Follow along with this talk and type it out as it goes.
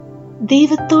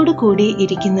ദൈവത്തോടു കൂടി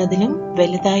ഇരിക്കുന്നതിലും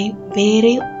വലുതായി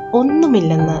വേറെ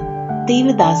ഒന്നുമില്ലെന്ന്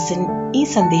ദൈവദാസൻ ഈ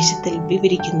സന്ദേശത്തിൽ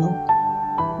വിവരിക്കുന്നു.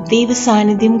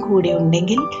 ദൈവസാന്നിധ്യം കൂടെ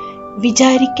ഉണ്ടെങ്കിൽ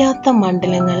വിചാരിക്കാത്ത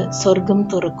മണ്ഡലങ്ങൾ സ്വർഗം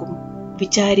തുറക്കും,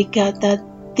 വിചാരിക്കാത്ത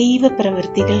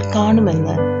ദൈവപ്രവൃത്തികൾ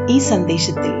കാണുമെന്ന് ഈ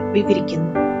സന്ദേശത്തിൽ വിവരിക്കുന്നു.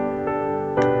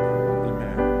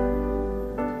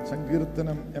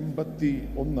 സങ്കീർത്തനം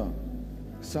 81,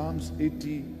 Psalms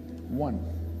 81,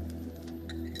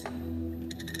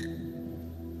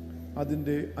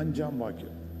 അതിന്റെ 5-ാം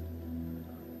വാക്യം.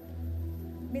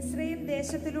 മിസ്രയീം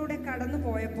ദേശത്തിലൂടെ കടന്നു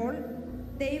പോയപ്പോൾ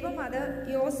ദൈവം അത്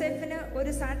യോസേഫിന്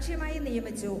ഒരു സാക്ഷ്യമായി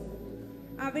നിയമിച്ചു.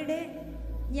 അവിടെ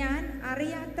ഞാൻ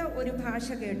അറിയാത്ത ഒരു ഭാഷ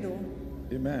കേട്ടു.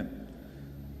 Amen.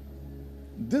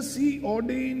 This he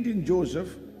ordained in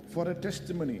Joseph for a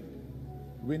testimony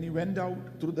when he went out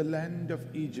through the land of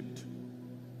Egypt.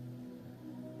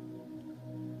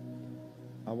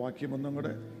 ആ വാക്യം ഒന്നും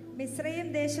കൂടെ. മിസ്രയീം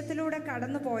ദേശത്തിലൂടെ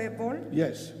കടന്നു പോയപ്പോൾ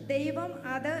ദൈവം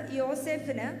അത്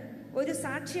യോസേഫിന് ഒരു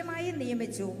സാക്ഷ്യമായി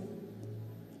നിയമിച്ചു.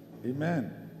 Amen.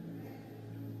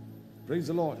 Praise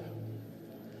the Lord.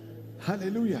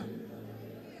 Hallelujah.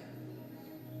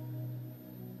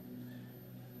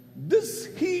 This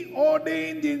he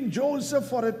ordained in Joseph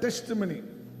for a testimony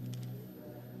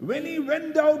when he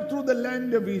went out through the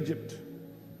land of Egypt.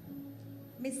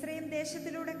 മിസ്രയീം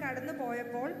ദേശത്തിലൂടെ കടന്നു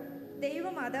പോയപ്പോൾ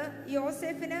ദൈവം അത്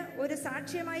യോസേഫിന് ഒരു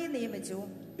സാക്ഷ്യമായി നിയമിച്ചു.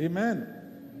 Amen.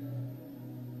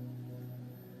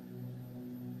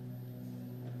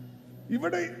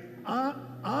 ഇവിടെ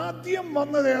ആദ്യം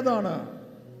വന്നത് ഏതാണ്?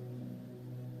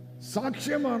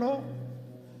 സാക്ഷ്യമാണോ?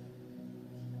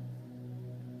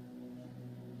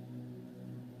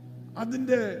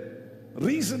 അതിന്റെ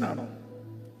റീസൺ ആണോ?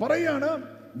 പറയാണ്,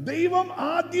 ദൈവം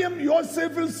ആദ്യം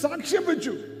യോസേഫിൽ സാക്ഷ്യം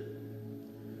വെച്ചു.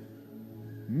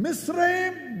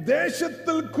 മിസ്രയീം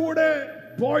ദേശത്തിൽ കൂടെ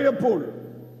പോയപ്പോൾ,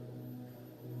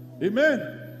 ആമേൻ,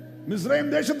 മിസ്രയീം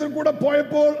ദേശത്തിൽ കൂടെ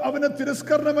പോയപ്പോൾ അവന്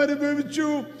തിരസ്കരണം അനുഭവിച്ചു.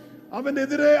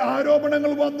 അവനെതിരെ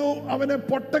ആരോപണങ്ങൾ വന്നു. അവനെ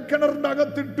പൊട്ടക്കിണറിന്റെ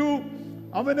അകത്തിട്ടു.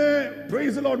 അവനെ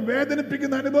പ്രൈസ് ദി ലോർഡ്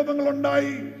വേദനിപ്പിക്കുന്ന അനുഭവങ്ങൾ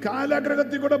ഉണ്ടായി.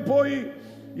 കാലാഗ്രഹത്തിൽ കൂടെ പോയി.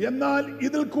 എന്നാൽ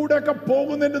ഇതിൽ കൂടെ ഒക്കെ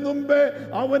പോകുന്നതിന് മുമ്പേ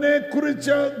അവനെ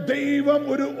കുറിച്ച് ദൈവം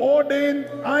ഒരു ഓർഡൈൻ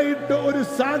ആയിട്ട് ഒരു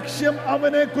സാക്ഷ്യം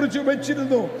അവനെ കുറിച്ച്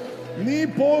വെച്ചിരുന്നു. നീ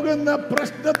പോകുന്ന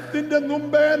പ്രശ്നത്തിന്റെ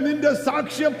മുമ്പേ നിന്റെ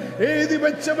സാക്ഷ്യം എഴുതി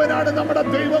വെച്ചവനാണ് നമ്മുടെ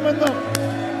ദൈവമെന്ന്.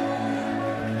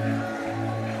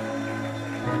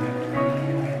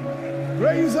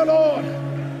 Praise the Lord.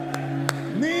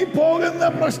 നീ പോകുന്ന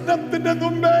പ്രശ്നത്തിന്റെ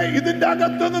മുമ്പേ ഇതിന്റെ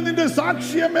അകത്തുനിന്ന് നിന്റെ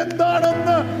സാക്ഷ്യം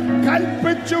എന്താണെന്ന്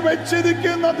കൽപ്പിച്ചു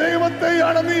വെച്ചിരിക്കുന്ന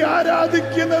ദൈവത്തെയാണ് നീ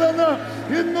ആരാധിക്കുന്നതെന്ന്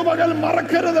ഇന്നു പകൽ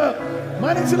മറക്കരുത്.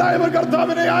 മനസ്സിലായവർ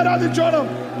കർത്താവിനെ ആരാധിച്ചോണം.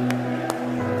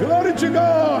 Glory to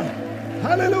God.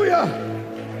 Hallelujah.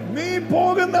 നീ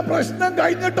പോകുന്ന പ്രശ്നം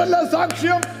കഴിഞ്ഞിട്ടല്ല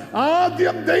സാക്ഷ്യം.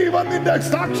 ആദ്യം ദൈവം നിന്റെ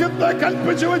സാക്ഷ്യത്തെ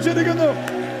കൽപ്പിച്ചു വെച്ചിരിക്കുന്നു.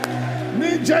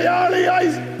 നീ ജയാളിയായി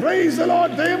praise the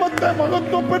Lord ദൈവത്തെ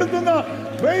മഹത്വപ്പെടുത്തുന്ന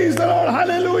praise the Lord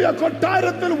hallelujah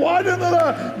കൊട്ടാരത്തിൽ വാഴുന്നത്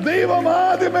ദൈവം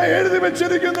ആദ്യമേ എഴുതി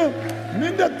വെച്ചിരിക്കുന്നു.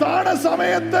 നിന്റെ താണ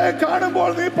സമയത്തെ കാണുമ്പോൾ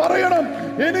നീ പറയണം,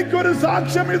 എനിക്കൊരു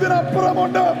സാക്ഷ്യം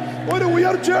ഇതിനപ്പുറമുണ്ട്, ഒരു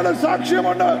ഉയർച്ചയുടെ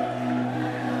സാക്ഷ്യമുണ്ട്.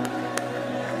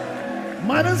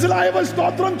 മനസ്സിലായവർ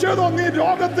സ്തോത്രം ചെയ്തോ? നീ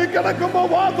രോഗത്തിൽ കിടക്കുമ്പോൾ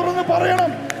വാ തുറന്ന്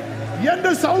പറയണം,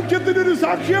 എന്റെ സൗഖ്യത്തിനൊരു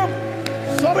സാക്ഷ്യം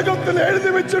സ്വർഗത്തിൽ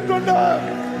എഴുതി വെച്ചിട്ടുണ്ട്.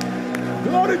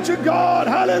 Glory to God.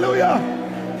 Hallelujah.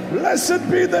 Blessed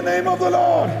be the name of the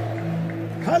Lord.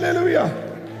 Hallelujah.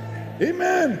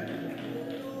 Amen.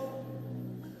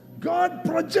 God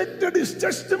projected his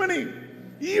testimony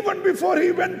even before he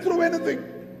went through anything.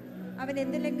 അവൻ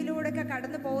എന്തിലെങ്കിലൂടെയൊക്കെ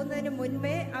കടന്നു പോകുന്നതിന്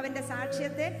മുൻപേ അവന്റെ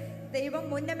സാക്ഷ്യത്തെ ദൈവം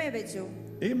മുന്നമേ വെച്ചു.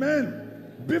 Amen.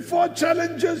 Before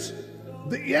challenges,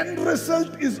 the end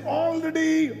result is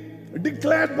already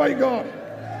declared by God.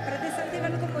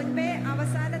 പ്രതിസന്ധികൾക്ക് മുൻപേ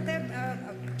അവസാനത്തെ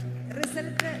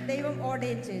റിസൾട്ട് ദൈവം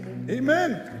ഓർഡൈൻ ചെയ്തു. Amen.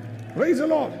 Praise the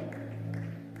Lord.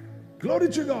 Glory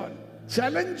to God.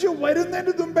 Challenge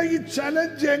വരുന്നതിന് മുമ്പേ ഈ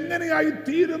ചലഞ്ച് എങ്ങനെയായി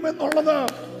തീരുമെന്നുള്ളത്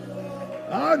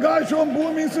ആകാശവും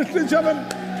ഭൂമിയും സൃഷ്ടിച്ചവൻ,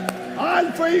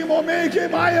 ആൽഫയും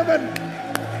ഒമേഗയും ആയവൻ.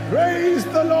 Praise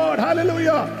the Lord.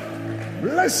 Hallelujah.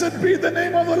 Blessed be the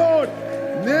name of the Lord.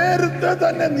 നേരത്തെ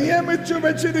തന്നെ നിയമിച്ചു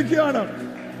വെച്ചിരിക്കുകയാണ്.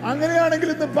 അങ്ങനെയാണെങ്കിൽ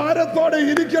ഇന്ന് ഭാരത്തോടെ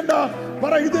ഇരിക്കണ്ട.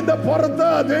 പറ, ഇതിന്റെ പുറത്ത്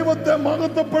ദൈവത്തെ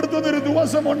മഹത്വപ്പെടുത്തുന്ന ഒരു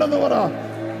ദിവസം ഉണ്ടെന്ന് പറ.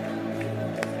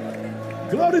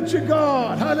 Glory to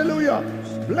God. Hallelujah.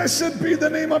 Blessed be the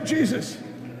name of Jesus.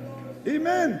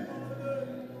 Amen.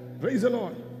 Praise the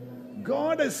Lord.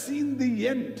 God has seen the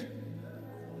end.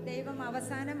 ദൈവം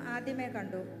അവസാനം ആദ്യമേ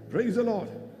കണ്ടു. Praise the Lord.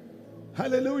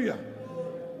 Hallelujah.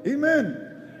 Amen.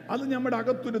 അത് നമ്മുടെ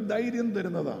അകത്തൊരു ധൈര്യം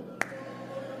തരുന്നതാണ്.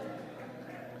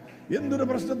 എന്തൊരു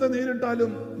പ്രശ്നത്തെ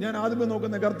നേരിട്ടാലും ഞാൻ ആദ്യമേ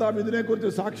നോക്കുന്ന കർത്താവ് ഇതിനെക്കുറിച്ച്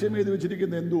സാക്ഷ്യം എഴുതി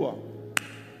വെച്ചിരിക്കുന്നത് എന്തുവാ?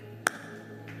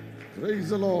 Praise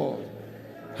the Lord.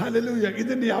 Hallelujah.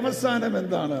 ഇതിന്റെ അവസാനം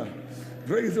എന്താണ്?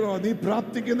 Praise the Lord. നീ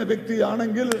പ്രാർത്ഥിക്കുന്ന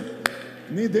വ്യക്തിയാണെങ്കിൽ,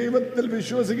 നീ ദൈവത്തിൽ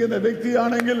വിശ്വസിക്കുന്ന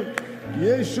വ്യക്തിയാണെങ്കിൽ,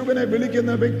 യേശുവിനെ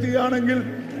വിളിക്കുന്ന വ്യക്തിയാണെങ്കിൽ,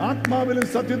 ആത്മാവിലും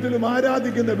സത്യത്തിലും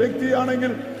ആരാധിക്കുന്ന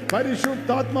വ്യക്തിയാണെങ്കിൽ,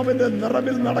 പരിശുദ്ധാത്മാവിന്റെ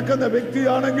നിറവിൽ നടക്കുന്ന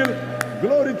വ്യക്തിയാണെങ്കിൽ,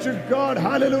 glory to God.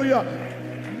 Hallelujah.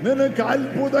 നിനക്ക്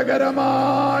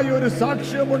അത്ഭുതകരമായ ഒരു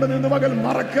സാക്ഷ്യമുണ്ട്. നിന്ന് മകൾ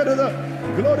മറക്കരുത്.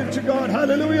 Glory to God.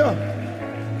 Hallelujah.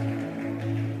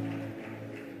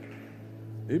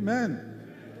 Amen.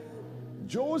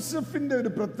 ജോസഫിന്റെ ഒരു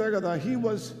പ്രത്യേകത, he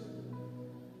was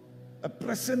a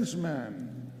presence man.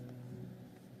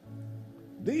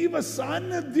 ദൈവ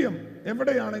സാന്നിധ്യം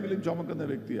എവിടെയാണെങ്കിലും ചുമക്കുന്ന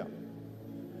വ്യക്തിയാണ്.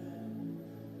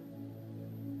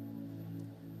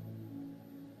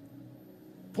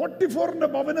 പോട്ടിഫറിന്റെ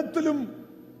ഭവനത്തിലും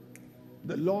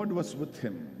the Lord was with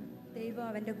him. ദൈവം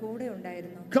അവന്റെ കൂടെ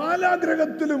ഉണ്ടായിരുന്നു.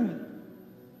 കാലാഗ്രഹത്തിലും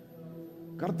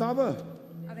കർത്താവ്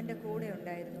അവന്റെ കൂടെ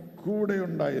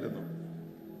ഉണ്ടായിരുന്നു.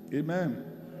 ആമേൻ.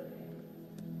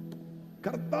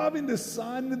 കർത്താവിന്റെ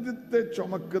സാന്നിധ്യത്തെ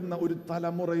ചുമക്കുന്ന ഒരു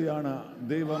തലമുറയാണ്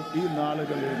ദൈവം ഈ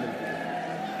നാളുകളിൽ.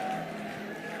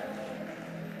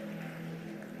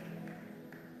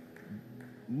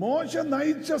 മോശ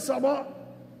നയിച്ച സഭ,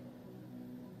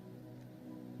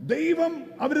 ദൈവം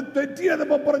അവര്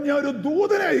തെറ്റിയതപ്പോ പറഞ്ഞ ഒരു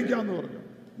ദൂതനെ അയക്കാന്ന് പറഞ്ഞു.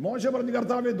 മോശ പറഞ്ഞു,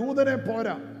 കർത്താവേ, ദൂതനെ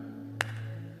പോരാ,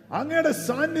 അങ്ങയുടെ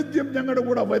സാന്നിധ്യം ഞങ്ങളുടെ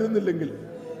കൂടെ വരുന്നില്ലെങ്കിൽ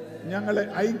ഞങ്ങളെ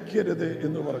ഐക്യരുത്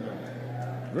എന്ന് പറഞ്ഞു.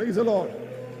 Praise the Lord.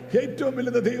 ഏറ്റവും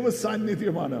വലുത് ദൈവ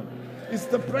സാന്നിധ്യമാണ്. It's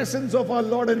the presence of our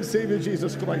Lord and Savior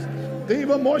Jesus Christ.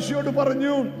 ദൈവം മോശയോട്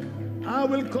പറഞ്ഞു, I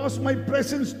will cause my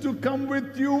presence to come with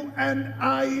you and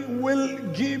I will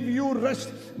give you rest.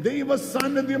 ദൈവ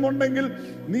സാന്നിധ്യം ഉണ്ടെങ്കിൽ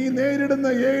നീ നേരിടുന്ന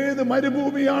ഏത്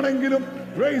മരുഭൂമിയാണെങ്കിലും,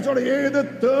 ഏത്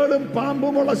തേളും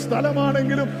പാമ്പുമുള്ള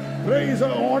സ്ഥലമാണെങ്കിലും,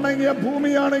 ഉണങ്ങിയ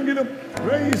ഭൂമിയാണെങ്കിലും,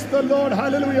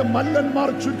 മല്ലന്മാർ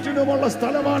ചുറ്റിനുമുള്ള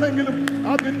സ്ഥലമാണെങ്കിലും,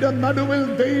 അതിന്റെ നടുവിൽ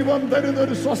ദൈവം തരുന്ന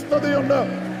ഒരു സ്വസ്ഥതയുണ്ട്.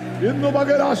 ഇന്നു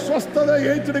പകൽ ആ സ്വസ്ഥത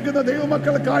ഏറ്റെടുക്കുന്ന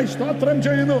ദൈവമക്കൾക്കായി സ്തോത്രം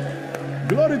ചെയ്യുന്നു.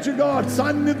 Glory to God.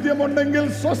 സാന്നിധ്യമുണ്ടെങ്കിൽ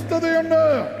സ്വസ്ഥതയുണ്ട്.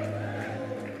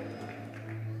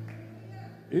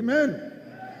 Amen.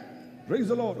 Praise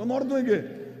the Lord. ഒന്ന് ഓർത്ത് നോക്കിയേ,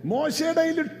 മോശയുടെ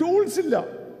കയ്യിൽ ടൂൾസ് ഇല്ല,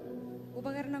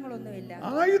 ഉപകരണങ്ങളൊന്നുമില്ല,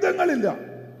 ആയുധങ്ങളില്ല,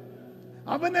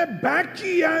 അവനെ ബാക്ക്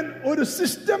ചെയ്യാൻ ഒരു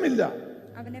സിസ്റ്റം ഇല്ല,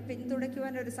 അവനെ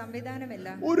പിന്തുണയ്ക്കുവാൻ ഒരു സംവിധാനമില്ല,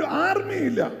 ഒരു ആർമി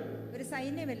ഇല്ല, ഒരു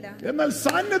സൈന്യമില്ല. എന്നാൽ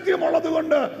സാന്നിധ്യമുള്ളത്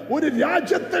കൊണ്ട് ഒരു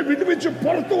രാജ്യത്തെ വിടുവിച്ച്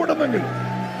പുറത്തു വിടുന്നെങ്കിൽ,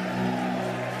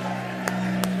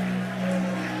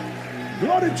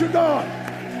 Glory to God.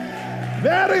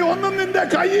 വേറെ ഒന്നും നിന്റെ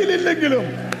കയ്യിലില്ലെങ്കിലും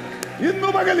ഇന്നു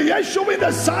പകൽ യേശുവിന്റെ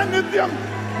സാന്നിധ്യം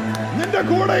നിന്റെ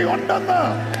കൂടെ ഉണ്ടെന്ന്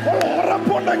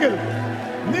ഉറപ്പുണ്ടെങ്കിൽ,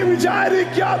 നീ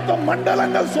വിചാരിക്കാത്ത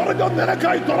മണ്ഡലങ്ങൾ സ്വർഗം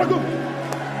നിനക്കായി തുറക്കും.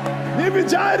 നീ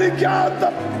വിചാരിക്കാത്ത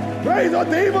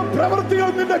ദൈവ പ്രവൃത്തികൾ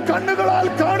നിന്റെ കണ്ണുകളാൽ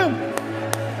കാണും.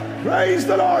 Praise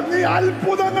the Lord. നീ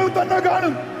അത്ഭുതങ്ങൾ തന്നെ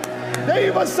കാണും.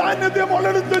 ദൈവ സാന്നിധ്യം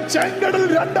ഉള്ളിടത്ത് ചെങ്കടൽ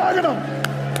രണ്ടാകണം.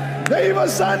 ദൈവ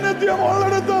സാന്നിധ്യം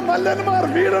ഉള്ളിടത്ത് മല്ലന്മാർ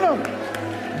വീഴണം.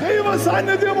 ദൈവ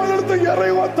സാന്നിധ്യം ഉള്ളിടത്ത്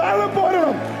എറിയുക താഴെ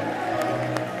പോരണം.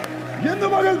 ഇന്ന്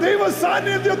പകൽ ദൈവ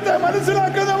സാന്നിധ്യത്തെ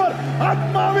മനസ്സിലാക്കുന്നവർ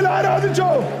ആത്മാവിൽ ആരാധിച്ചോ.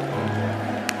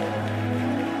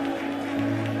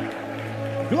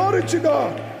 Glory to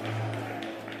God.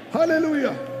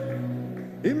 Hallelujah.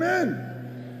 Amen.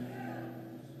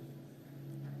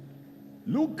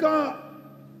 ലൂക്ക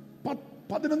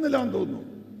 11 തോന്നുന്നു,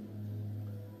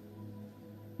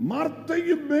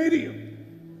 മാർത്തയും മേരിയും,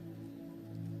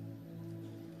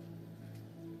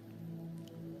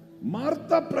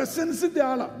 മാർത്ത പ്രസൻസിന്റെ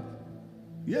ആളാ.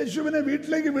 യേശുവിനെ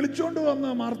വീട്ടിലേക്ക് വിളിച്ചോണ്ട്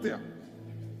വന്ന മാർത്തയാ.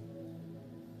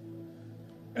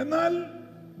 എന്നാൽ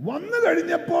വന്നു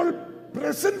കഴിഞ്ഞപ്പോൾ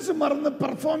പ്രസൻസ് മറന്ന്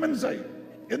പെർഫോമൻസ് ആയി.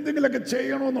 എന്തെങ്കിലുമൊക്കെ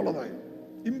ചെയ്യണമെന്നുള്ളതായി,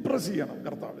 ഇംപ്രസ് ചെയ്യണം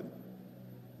കർത്താവിന്.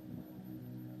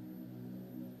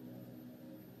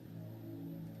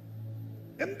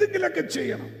 എന്തെങ്കിലുമൊക്കെ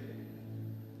ചെയ്യണം.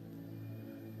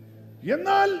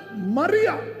 എന്നാൽ മറിയ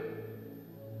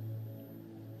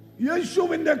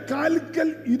യേശുവിന്റെ കാൽക്കൽ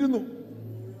ഇരുന്നു.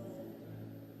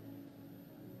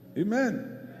 ആമേൻ.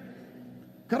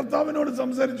 കർത്താവിനോട്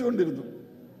സംസാരിച്ചുകൊണ്ടിരുന്നു.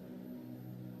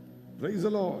 Price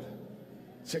the Lord.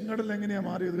 ചെങ്കടൽ എങ്ങനെയാ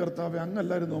മാറിയത്? കർത്താവെ,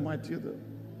 അങ്ങല്ലായിരുന്നോ മാറ്റിയത്?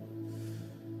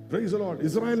 Price the Lord.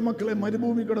 ഇസ്രായേൽ മക്കളെ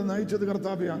മരുഭൂമി കൂടെ നയിച്ചത്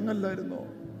കർത്താവെ, അങ്ങല്ലായിരുന്നോ?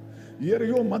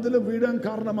 യെരിഹോ മതിൽ വീഴാൻ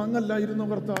കാരണം അങ്ങല്ലായിരുന്നോ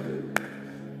കർത്താവെ?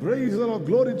 Praise the Lord.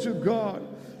 Glory to God.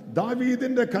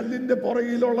 ദാവീദിന്റെ കല്ലിന്റെ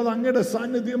പുറകിലുള്ളത് അങ്ങയുടെ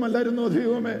സാന്നിധ്യമല്ലായിരുന്നോ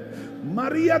ദൈവമേ?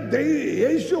 മറിയ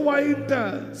യേശുവായിട്ട്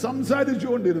സംസാരിച്ചു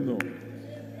കൊണ്ടിരുന്നു.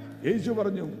 യേശു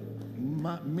പറഞ്ഞു,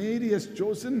 Mary has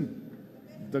chosen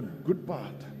the good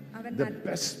part, the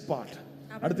best part.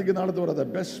 അടുത്തേക്ക് നാളത്തെ പറ, the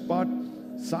best part.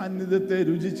 സാന്നിധ്യത്തെ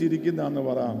രുചിച്ചിരിക്കുന്ന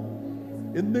പറയാം.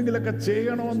 എന്തെങ്കിലുമൊക്കെ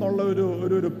ചെയ്യണമെന്നുള്ള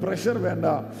ഒരു പ്രഷർ വേണ്ട.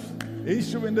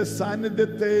 യേശുവിന്റെ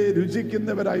സാന്നിധ്യത്തെ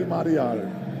രുചിക്കുന്നവരായി മാറിയാൽ,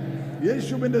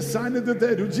 യേശുവിന്റെ സാന്നിധ്യത്തെ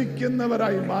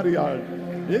രുചിക്കുന്നവരായി മാറിയാൽ,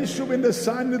 യേശുവിന്റെ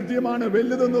സാന്നിധ്യമാണ്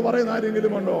വലുതെന്ന് പറയുന്ന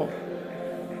ആരെങ്കിലും ഉണ്ടോ?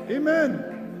 ആമേൻ.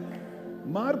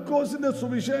 മാർക്കോസിന്റെ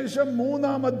സുവിശേഷം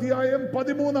 3-ാം അധ്യായം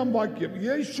 13-ാം വാക്യം.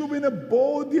 യേശുവിന്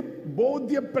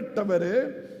ബോധ്യപ്പെട്ടവരെ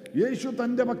യേശു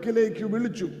തന്റെ പക്കലേക്ക്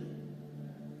വിളിച്ചു.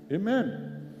 ആമേൻ.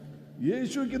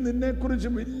 യേശുക്ക് നിന്നെ കുറിച്ച്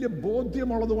വലിയ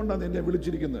ബോധ്യമുള്ളത് കൊണ്ടാണ് നിന്നെ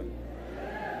വിളിച്ചിരിക്കുന്നത്.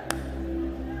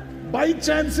 ബൈ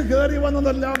ചാൻസ് കയറി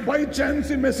വന്നതല്ല, ബൈ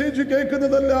ചാൻസ് മെസ്സേജ്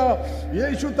കേൾക്കുന്നതല്ല.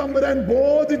 യേശു തമ്പുരാൻ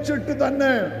ബോധിച്ചിട്ട്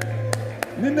തന്നെ,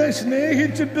 നിന്നെ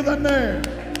സ്നേഹിച്ചിട്ട് തന്നെ,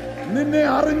 നിന്നെ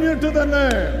അറിഞ്ഞിട്ട് തന്നെ,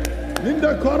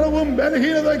 നിന്റെ കുറവും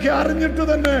ബലഹീനതയൊക്കെ അറിഞ്ഞിട്ട്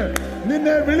തന്നെ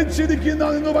നിന്നെ വിളിച്ചിരിക്കുന്ന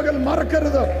ഇന്ന് പകൽ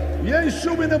മറക്കരുത്.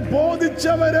 യേശുവിനെ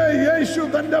ബോധിച്ചവരെ യേശു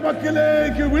തന്റെ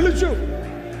പക്കലേക്ക് വിളിച്ചു.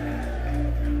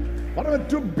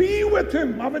 To be with him,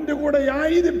 അവന്റെ കൂടെ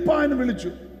ആയിരിക്കാൻ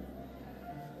വിളിച്ചു.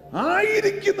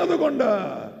 ആയിരിക്കുന്നത് കൊണ്ട്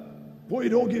പോയി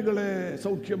രോഗികളെ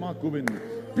സൗഖ്യമാക്കുവിൻ,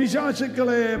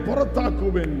 പിശാചുക്കളെ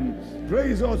പുറത്താക്കുവിൻ,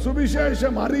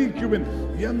 സുവിശേഷം അറിയിക്കുവിൻ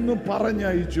എന്ന്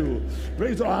പറഞ്ഞയച്ചു.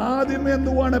 ആദ്യമേ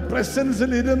എന്തുവാണ്?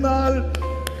 പ്രസൻസിൽ ഇരുന്നാൽ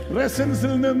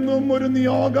പ്രസൻസിൽ നിന്നും ഒരു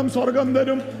നിയോഗം സ്വർഗം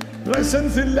തരും.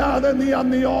 പ്രസൻസ് ഇല്ലാതെ നീ ആ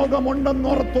നിയോഗം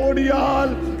ഉണ്ടെന്നോർത്തോടിയാൽ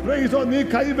നീ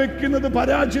കൈവെക്കുന്നത്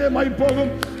പരാജയമായി പോകും.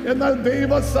 എന്നാൽ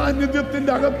ദൈവ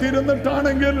സാന്നിധ്യത്തിന്റെ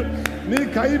അകത്തിരുന്നിട്ടാണെങ്കിൽ നീ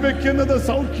കൈവെക്കുന്നത്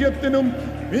സൗഖ്യത്തിനും,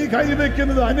 നീ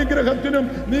കൈവെക്കുന്നത് അനുഗ്രഹത്തിനും,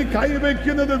 നീ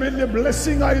കൈവെക്കുന്നത് വലിയ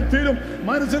ബ്ലെസ്സിംഗ് ആയി തീരും.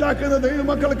 മനസ്സിലാക്കുന്ന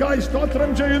ദൈവമക്കൾക്കായി സ്തോത്രം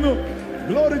ചെയ്യുന്നു.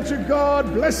 Glory to God.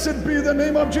 Blessed be the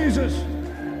name of Jesus.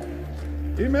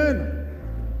 Amen.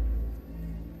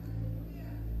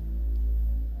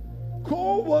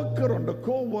 Co-worker ഉണ്ട്.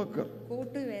 Co-worker,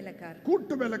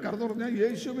 കൂട്ടുവേലക്കാർ എന്ന് പറഞ്ഞാൽ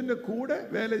യേശുവിന്റെ കൂടെ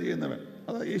വേല ചെയ്യുന്നവൻ.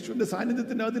 അതാ യേശുവിന്റെ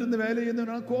സാന്നിധ്യത്തിന്റെ അതിരുന്ന് വേല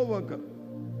ചെയ്യുന്നവനാണ് co-worker.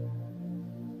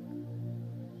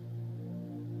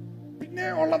 പിന്നെ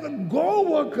ഉള്ളത്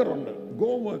go-worker ഉണ്ട്.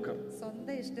 go-worker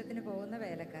സ്വന്തം ഇഷ്ടത്തിന് പോകുന്ന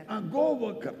വേലക്കാർ.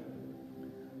 go-worker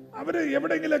അവര്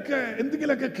എവിടെങ്കിലൊക്കെ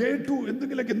എന്തെങ്കിലൊക്കെ കേട്ടു,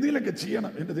 എന്തെങ്കിലൊക്കെ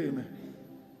ചെയ്യണം. എന്റെ ദൈവമേ,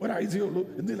 ഒരാഴ്ചയേ ഉള്ളൂ,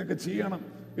 എന്തെങ്കിലൊക്കെ ചെയ്യണം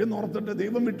എന്നോർത്തിട്ട്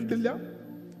ദൈവം വിട്ടിട്ടില്ല,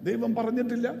 ദൈവം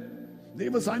പറഞ്ഞിട്ടില്ല,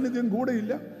 ദൈവ സാന്നിധ്യം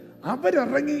കൂടെയില്ല.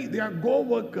 അവരിറങ്ങി ഗോ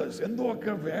വർക്കേഴ്സ്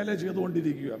എന്തൊക്കെ വേല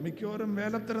ചെയ്തുകൊണ്ടിരിക്കുക. മിക്കവാറും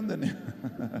വേലത്തരം തന്നെ.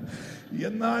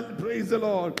 എന്നാൽ പ്രൈസ് ദി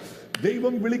ലോർഡ്,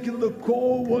 ദൈവം വിളിക്കുന്നത് കോ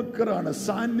വർക്കറാണ്.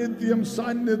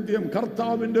 സാന്നിധ്യം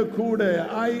കർത്താവിന്റെ കൂടെ.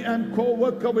 I am co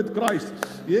worker with Christ.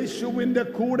 യേശുവിന്റെ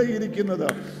കൂടെ ഇരിക്കുന്നത്.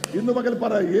 ഇന്ന് പകൽ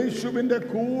പറ, യേശുവിന്റെ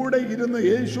കൂടെ ഇരുന്ന്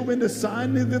യേശുവിന്റെ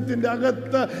സാന്നിധ്യത്തിന്റെ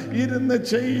അകത്ത് ഇരുന്ന്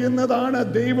ചെയ്യുന്നതാണ്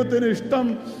ദൈവത്തിന് ഇഷ്ടം.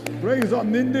 Praise the.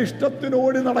 നിന്റെ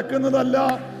ഇഷ്ടത്തിനോട് നടക്കുന്നതല്ല,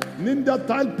 നിന്റെ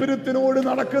താല്പര്യത്തിനോട്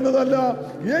നടക്കുന്നതല്ല,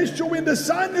 യേശുവിന്റെ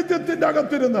സാന്നിധ്യത്തിന്റെ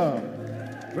അകത്തിരുന്ന്.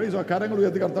 Praise the. കരങ്ങൾ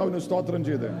ഉയർത്തി കർത്താവിന് സ്തോത്രം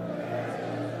ചെയ്ത്.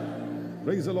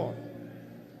 Price the Lord.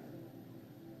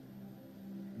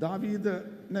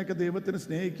 ദാവീദിനെയൊക്കെ ദൈവത്തിന്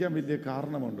സ്നേഹിക്കാൻ വലിയ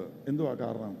കാരണമുണ്ട്. എന്തുവാ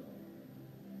കാരണം?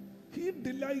 He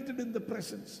delighted in the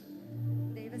presence.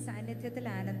 ദൈവ സാന്നിധ്യത്തിൽ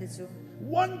ആനന്ദിച്ചു.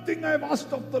 One thing I have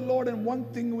asked of the Lord and one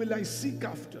thing will I seek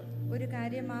after. ഒരു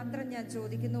കാര്യം മാത്രം ഞാൻ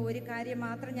ചോദിക്കുന്നു, ഒരു കാര്യം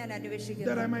മാത്രം ഞാൻ അന്വേഷിക്കുന്നു.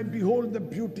 That I might behold the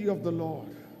beauty of the Lord.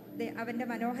 അവന്റെ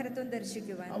മനോഹരത്വം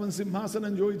ദർശിക്കുവാൻ. അവൻ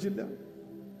സിംഹാസനം ചോദിച്ചില്ല,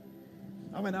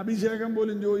 അവൻ അഭിഷേകം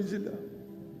പോലും ചോദിച്ചില്ല.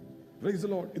 Price the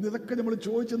Lord. ഇതൊക്കെ നമ്മൾ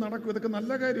ചോദിച്ച് നടക്കും. ഇതൊക്കെ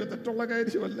നല്ല കാര്യം, തെറ്റുള്ള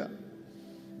കാര്യമല്ല.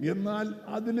 എന്നാൽ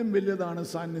അതിലും വലിയതാണ്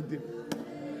സാന്നിധ്യം.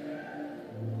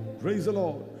 Price the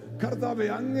Lord. കർത്താവേ,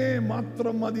 അങ്ങേ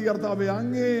മാത്രം മതി. കർത്താവേ,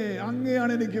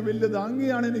 അങ്ങയാണ് എനിക്ക് വലുത്,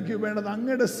 അങ്ങയാണ് എനിക്ക് വേണ്ടത്,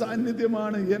 അങ്ങയുടെ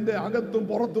സാന്നിധ്യമാണ് എൻ്റെ അകത്തും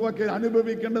പുറത്തുമൊക്കെ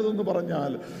അനുഭവിക്കേണ്ടതെന്ന്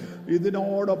പറഞ്ഞാൽ,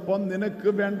 ഇതിനോടൊപ്പം നിനക്ക്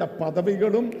വേണ്ട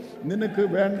പദവികളും, നിനക്ക്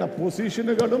വേണ്ട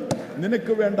പൊസിഷനുകളും,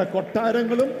 നിനക്ക് വേണ്ട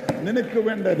കൊട്ടാരങ്ങളും, നിനക്ക്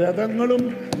വേണ്ട രഥങ്ങളും,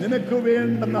 നിനക്ക്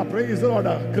വേണ്ടുന്ന പ്രൈസ്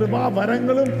ദി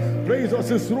കൃപാവരങ്ങളും, പ്രൈസ്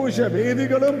ശുശ്രൂഷ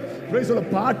വേദികളും, പ്രൈസ്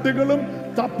പാട്ടുകളും,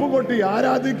 തപ്പുകൊട്ടി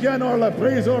ആരാധിക്കാനുള്ള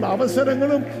പ്രൈസ്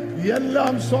അവസരങ്ങളും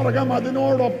എല്ലാം സ്വർഗം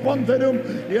അതിനോടൊപ്പം തരും.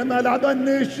 എന്നാൽ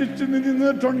അതന്വേഷിച്ച്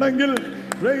നിന്നിട്ടുണ്ടെങ്കിൽ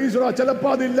ചിലപ്പോ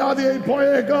അതില്ലാതെയായി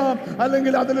പോയേക്കാം,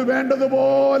 അല്ലെങ്കിൽ അതിൽ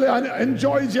വേണ്ടതുപോലെ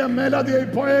എൻജോയ് ചെയ്യാൻ മേലാതെയായി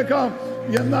പോയേക്കാം.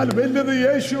 എന്നാൽ വലുത്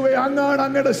യേശുവേ, അങ്ങാണ്,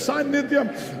 അങ്ങയുടെ സാന്നിധ്യം.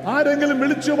 ആരെങ്കിലും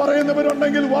വിളിച്ചു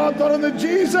പറയുന്നവരുണ്ടെങ്കിൽ വാ തുറന്ന്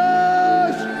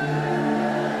Jesus.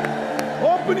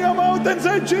 Open your mouth and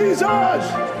say Jesus.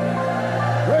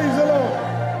 Praise the Lord.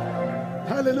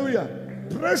 Hallelujah.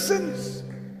 Presence.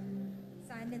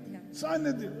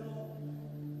 സാന്നിധ്യം.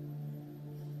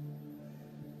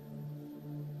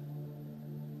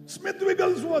 സ്മിത്ത്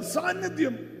വിഗൽസ്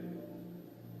സാന്നിധ്യം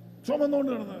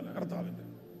ചുമന്നുകൊണ്ട് നടന്നവല്ല കർത്താവിന്റെ.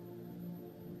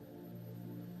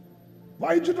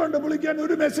 വായിച്ചിട്ടുണ്ട്, വിളിക്കാൻ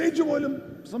ഒരു മെസ്സേജ് പോലും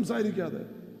സംസാരിക്കാതെ.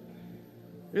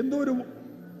 എന്തോ ഒരു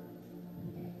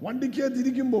വണ്ടിക്ക്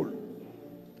തിരിക്കുമ്പോൾ,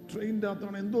 ട്രെയിനിൻ്റെ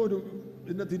അകത്താണ്, എന്തോ ഒരു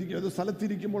ഇതിൻ്റെ തിരിക്കുക, ഏതോ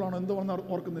സ്ഥലത്തിരിക്കുമ്പോഴാണ്, എന്തോ വന്ന്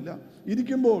ഓർക്കുന്നില്ല,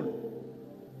 ഇരിക്കുമ്പോൾ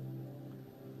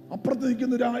അപ്പുറത്ത്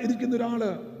ഇരിക്കുന്ന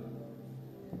ഒരാള്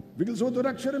വികൽസോത്ത് ഒരു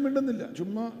അക്ഷരം മിണ്ടുന്നില്ല,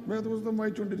 ചുമ്മാ വേദപുസ്തകം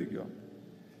വായിച്ചുകൊണ്ടിരിക്കുക.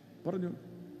 പറഞ്ഞു,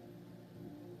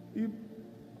 ഈ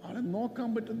ആളെ നോക്കാൻ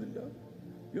പറ്റുന്നില്ല.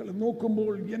 ഇയാളെ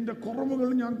നോക്കുമ്പോൾ എൻ്റെ കുറവുകൾ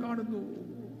ഞാൻ കാണുന്നു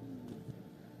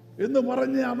എന്ന്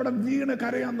പറഞ്ഞ് അവിടെ വീണ്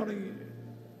കരയാൻ തുടങ്ങി.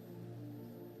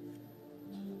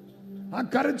 ആ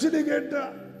കരച്ചില് കേട്ട്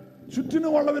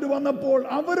ചുറ്റിനുമുള്ളവർ വന്നപ്പോൾ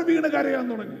അവർ വീണ് കരയാൻ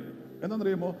തുടങ്ങി.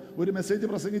 എന്താണെന്നറിയുമോ? ഒരു മെസ്സേജ്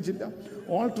പ്രസംഗിച്ചില്ല,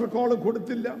 ഓൾട്ടർ കോൾ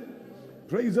കൊടുത്തില്ല.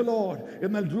 Price the Lord.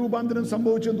 എന്നാൽ രൂപാന്തരം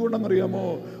സംഭവിച്ചത് എന്തുകൊണ്ടെന്നറിയാമോ?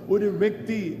 ഒരു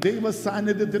വ്യക്തി ദൈവ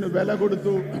സാന്നിധ്യത്തിന് വില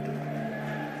കൊടുത്തു.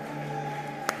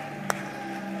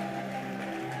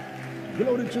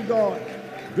 Glory to God.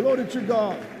 Glory to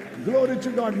God. Glory to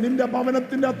God. നിന്റെ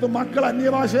ഭവനത്തിന്റെ അകത്ത് മക്കൾ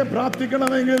അന്യഭാഷയെ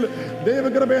പ്രാർത്ഥിക്കണമെങ്കിൽ,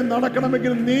 ദൈവകൃപയെ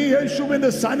നടക്കണമെങ്കിൽ, നീ യേശുവിന്റെ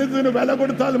സാന്നിധ്യത്തിന് വില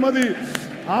കൊടുത്താൽ മതി.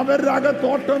 അവരുടെ അകത്ത്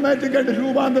ഓട്ടോമാറ്റിക്കായിട്ട്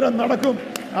രൂപാന്തരം നടക്കും.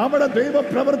 അവിടെ ദൈവ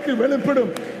പ്രവൃത്തി വെളിപ്പെടും.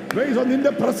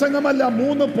 നിന്റെ പ്രസംഗമല്ല,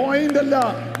 3 പോയിന്റ് അല്ല.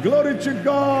 Glory to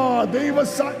God. ദൈവ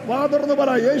വാതുറന്ന് പറ,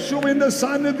 യേശുവിന്റെ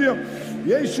സാന്നിധ്യം,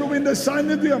 യേശുവിന്റെ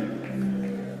സാന്നിധ്യം.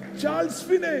 ചാൾസ്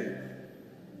ഫിനെ,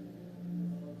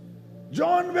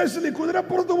 ജോൺ വെസ്ലി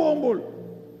കുതിരപ്പുറത്ത് പോകുമ്പോൾ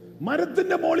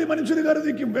മരത്തിന്റെ മോളിൽ മനുഷ്യർ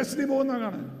കരുതിക്കും. വെസ്ലി പോകുന്ന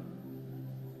കാണാൻ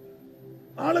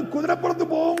ആള് കുതിരപ്പുറത്ത്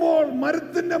പോകുമ്പോൾ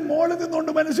മരത്തിന്റെ മോളിൽ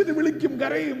നിന്നുകൊണ്ട് മനുഷ്യന് വിളിക്കും,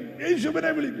 കരയും,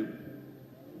 യേശുവിനെ വിളിക്കും.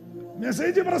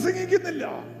 മെസ്സേജ് പ്രസംഗിക്കുന്നില്ല,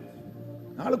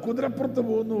 ആള് കുതിരപ്പുറത്ത്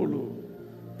പോകുന്നുള്ളൂ.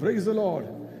 Praise the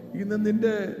Lord. ഇന്ന്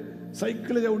നിന്റെ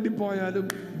സൈക്കിള് ചവിട്ടിപ്പോയാലും,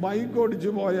 ബൈക്ക്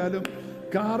ഓടിച്ചു പോയാലും,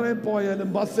 കാറിൽ പോയാലും,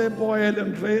 ബസ്സിൽ പോയാലും,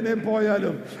 ട്രെയിനിൽ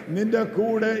പോയാലും, നിന്റെ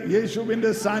കൂടെ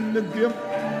യേശുവിന്റെ സാന്നിധ്യം.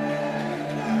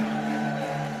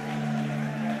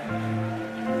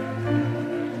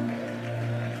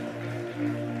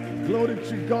 Glory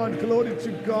to God, glory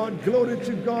to God, glory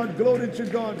to God, glory to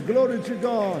God, glory to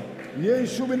God.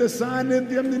 യേശുവിന്റെ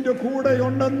സാന്നിധ്യം നിന്റെ കൂടെ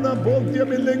ഉണ്ടെന്ന്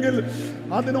ബോധ്യമില്ലെങ്കിൽ,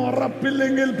 അതിന്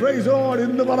ഉറപ്പില്ലെങ്കിൽ, പ്രൈസ് ലോർഡ്,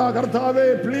 ഇന്ന് പറ, കർത്താവേ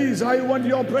please, I want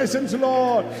your presence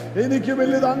Lord. എനിക്ക്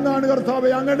വലുത് അങ്ങാണ്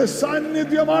കർത്താവേ, അങ്ങയുടെ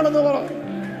സാന്നിധ്യമാണെന്ന് പറ.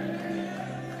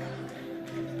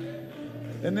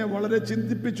 എന്നെ വളരെ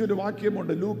ചിന്തിപ്പിച്ചൊരു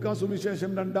വാക്യമുണ്ട്, ലൂക്കാ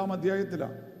സുവിശേഷം 2-ാം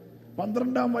അധ്യായത്തിലാണ്.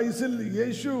 12-ാം വയസ്സിൽ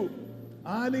യേശു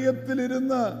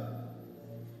ആലയത്തിലിരുന്ന്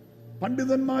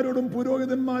പണ്ഡിതന്മാരോടും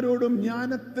പുരോഹിതന്മാരോടും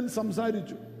ജ്ഞാനത്തിൽ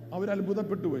സംസാരിച്ചു. അവർ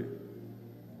അത്ഭുതപ്പെട്ടു പോയി.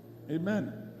 ആമേൻ.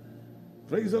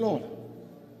 Price the Lord.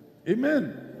 ആമേൻ.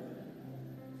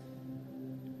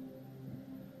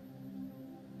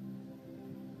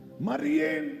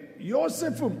 മറിയയും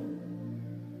യോസെഫും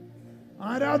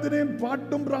ആരാധനയും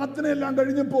പാട്ടും പ്രാർത്ഥനയും എല്ലാം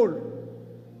കഴിഞ്ഞപ്പോൾ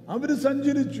അവര്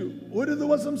സഞ്ചരിച്ചു. ഒരു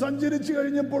ദിവസം സഞ്ചരിച്ചു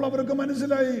കഴിഞ്ഞപ്പോൾ അവർക്ക്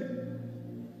മനസ്സിലായി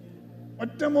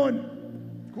ഒറ്റമോൻ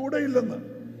കൂടെയില്ലെന്ന്.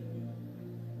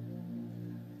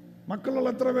 മക്കളുള്ള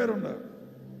എത്ര പേരുണ്ട്?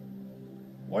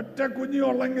 ഒറ്റ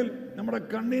കുഞ്ഞുള്ളെങ്കിൽ നമ്മുടെ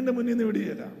കണ്ണീന്റെ മുന്നിൽ നിന്ന്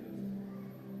വിടിയില്ല.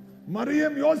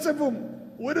 മറിയം യോസെഫും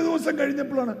ഒരു ദിവസം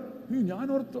കഴിഞ്ഞപ്പോഴാണ്, ഞാൻ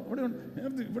ഓർത്തു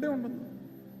ഇവിടെ ഉണ്ടെന്ന്.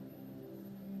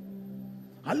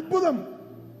 അത്ഭുതം.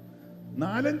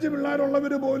 4-5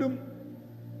 പിള്ളേരുള്ളവര് പോലും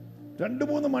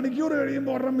 2-3 മണിക്കൂർ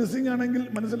കഴിയുമ്പോൾ ഒരെണ്ണം മിസ്സിംഗ് ആണെങ്കിൽ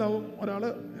മനസ്സിലാവും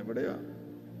ഒരാള് എവിടെയാ.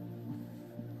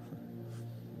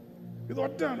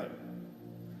 ഇതൊറ്റാണ്.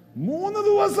 3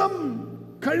 ദിവസം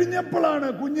കഴിഞ്ഞപ്പോഴാണ്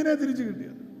കുഞ്ഞിനെ തിരിച്ചു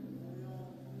കിട്ടിയത്.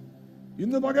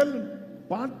 ഇന്ന് പകൽ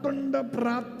പാട്ടുണ്ട്,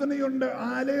 പ്രാർത്ഥനയുണ്ട്,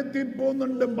 ആലയത്തിൽ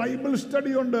പോകുന്നുണ്ട്, ബൈബിൾ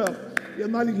സ്റ്റഡി ഉണ്ട്.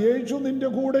 എന്നാൽ യേശു നിന്റെ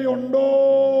കൂടെ ഉണ്ടോ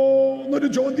എന്നൊരു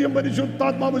ചോദ്യം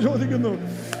പരിശുദ്ധാത്മാവ് ചോദിക്കുന്നു.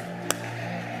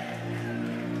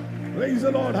 Praise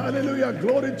the Lord. Hallelujah.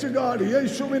 Glory to God.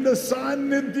 യേശുവിന്റെ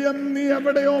സാന്നിധ്യം നീ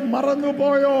എവിടെയോ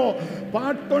മറന്നുപോയോ?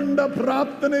 പാട്ടുണ്ട്,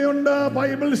 പ്രാർത്ഥനയുണ്ട്,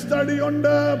 ബൈബിൾ സ്റ്റഡി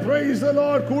ഉണ്ട്, പ്രൈസ് ദി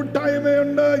ലോർഡ്,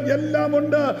 കൂട്ടായ്മയുണ്ട്, എല്ലാം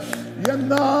ഉണ്ട്.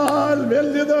 എന്നാൽ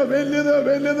വലുത് വലുത്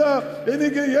വലുത്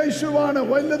എനിക്ക് യേശുവാണ്.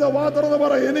 വലുത് വാതുറന്ന്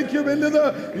പറ, എനിക്ക് വലുത്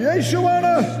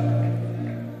യേശുവാണ്.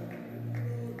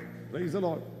 Praise the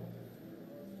Lord.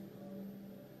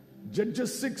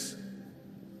 Judges 6.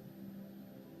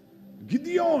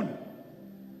 Gideon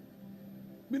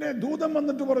പിന്നെ ദൂതൻ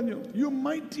വന്നിട്ട് പറഞ്ഞു, യു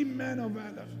മൈറ്റി മാൻ ഓഫ്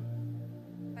വാലർ,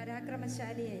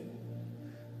 പരാക്രമശാലിയെ.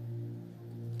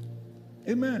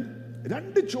 ആമേൻ.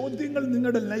 2 ചോദ്യങ്ങൾ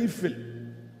നിങ്ങളുടെ ലൈഫിൽ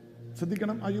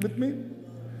ശ്രദ്ധിക്കണം. Are you with me?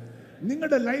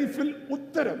 നിങ്ങളുടെ ലൈഫിൽ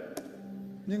ഉത്തരം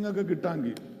നിങ്ങൾക്ക്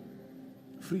കിട്ടാമെങ്കിൽ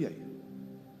ഫ്രീ ആയി.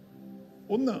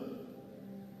 1,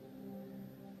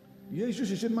 യേശു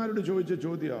ശിഷ്യന്മാരോട് ചോദിച്ച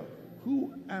ചോദ്യം, ഹു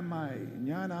ആം ഐ?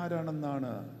 ഞാൻ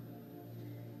ആരാണെന്നാണ്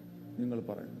നിങ്ങൾ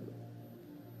പറയുന്നത്?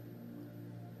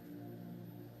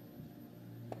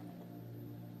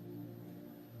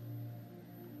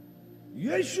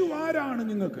 യേശു ആരാണ്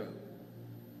നിങ്ങൾക്ക്?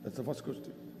 That's the first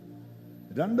question.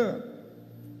 2,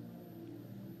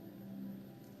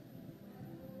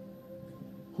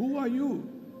 who are you?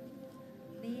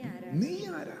 നീ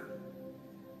ആരാ?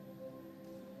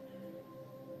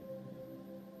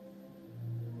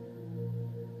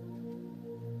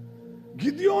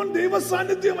 ഗിദ്യോൻ ദൈവ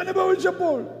സാന്നിധ്യം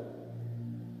അനുഭവിച്ചപ്പോൾ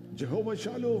യഹോവ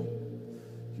Shalom,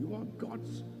 you are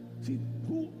God's. See,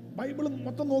 Bible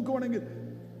മൊത്തം നോക്കുവാണെങ്കിൽ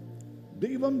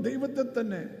ദൈവത്തെ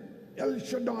തന്നെ എൽ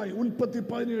ഷഡായ്, ഉൽപ്പത്തി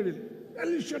 17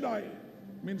 El Shaddai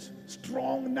means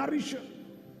strong nourisher,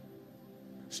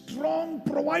 strong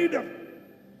provider,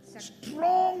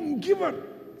 strong giver,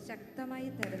 ശക്തമായി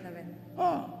തരുന്നവൻ.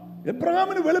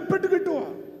 എബ്രഹാമിന് വെളിപ്പെട്ട് കിട്ടുക.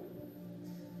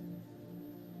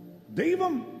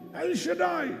 ദൈവം El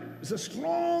Shaddai is a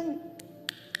strong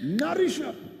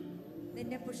nourisher,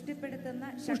 നിന്നെ പുഷ്ടിപ്പെടുത്തുന്ന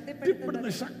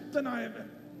ശക്തനായവൻ,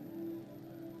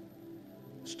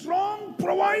 സ്ട്രോങ്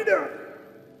പ്രൊവൈഡർ,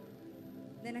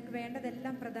 നിനക്ക്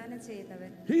വേണ്ടതെല്ലാം പ്രദാനം ചെയ്യുന്നവൻ.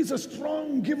 he is a strong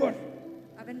giver,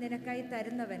 അവൻ നിനക്കായി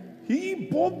തരുന്നവൻ. ഈ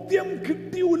ബോധ്യം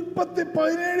കിട്ടി ഉൽപ്പത്തി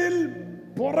 17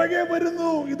 പുറകെ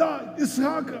വരുന്നു. ഇതാ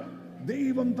ഇസ്ഹാക്ക്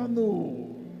ദൈവം തന്നു.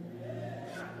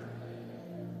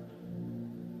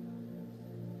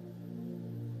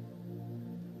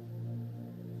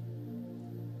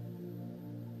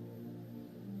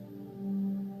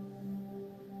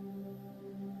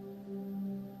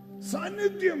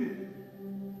 സാന്നിധ്യം.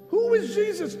 Who is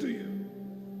Jesus to you?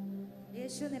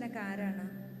 യേശു നിനക്ക് ആരാണ്?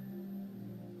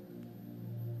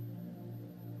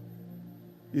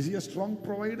 Is he a strong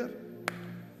provider?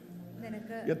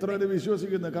 നിനക്ക് എത്ര പേര്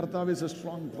വിശ്വസിക്കുന്നു കർത്താവ് is a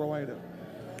strong provider?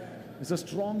 Is a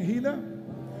strong healer?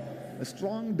 A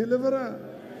strong deliverer?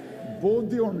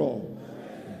 ബോധ്യമുണ്ടോ?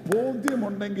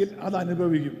 ബോധ്യമുണ്ടെങ്കിൽ അത്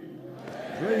അനുഭവിക്കും.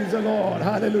 Praise the Lord.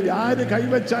 Hallelujah. ആര്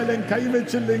കൈവച്ചാലും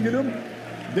കൈവച്ചില്ലെങ്കിലും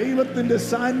ദൈവത്തിന്റെ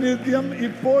സാന്നിധ്യം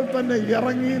ഇപ്പോൾ തന്നെ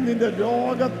ഇറങ്ങി നിന്റെ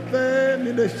രോഗത്തെ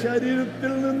നിന്റെ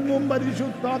ശരീരത്തിൽ നിന്നും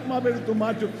പരിശുദ്ധാത്മാവ് എടുത്തു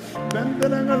മാറ്റും.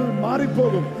 ബന്ധനങ്ങൾ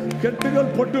മാറിപ്പോകും, കെട്ടുകൾ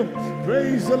പൊട്ടും.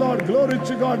 Praise the Lord. Glory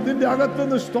to God. നിന്റെ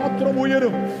അകത്തുനിന്ന് സ്തോത്രം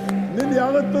ഉയരും, നിന്റെ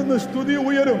അകത്തുനിന്ന് സ്തുതി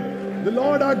ഉയരും. The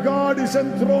Lord our God is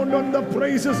enthroned on the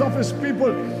praises of his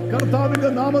people.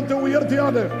 കർത്താവിന്റെ നാമത്തെ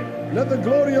ഉയർത്തിയാൽ let the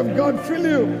glory of God fill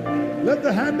you. Let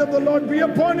the hand of the Lord be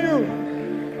upon you.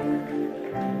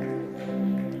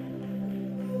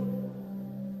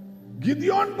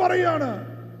 ഗിദ്യോൻ പറയാണ്,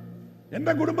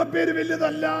 എന്റെ കുടുംബ പേര്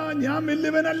വലിയതല്ല, ഞാൻ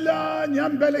വലിയവനല്ല,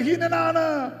 ഞാൻ ബലഹീനനാണ്,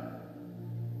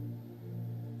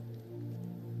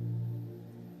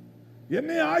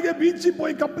 എന്നെ ആകെ ബീച്ചിൽ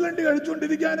പോയി കപ്പലണ്ടി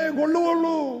കഴിച്ചുകൊണ്ടിരിക്കാനേ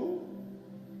കൊള്ളുകയുള്ളൂ.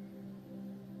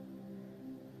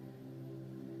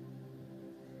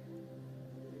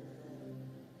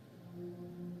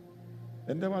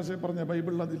 എന്റെ ഭാഷയിൽ പറഞ്ഞ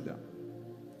ബൈബിളിൽ അതില്ല.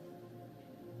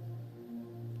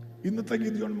 ഇന്നത്തെ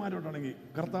ഗിദ്യോന്മാരോടാണെങ്കിൽ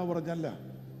കർത്താവ് പറഞ്ഞല്ല,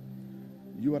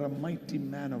 you are a mighty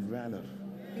man of valour.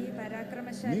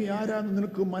 നീ ആരാന്ന്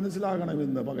നിനക്ക് മനസ്സിലാകണം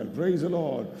ഇന്ന് പകൽ. Praise the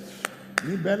Lord.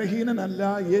 നീ ബലഹീനനല്ല,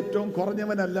 ഏറ്റവും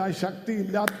കുറഞ്ഞവനല്ല, ശക്തി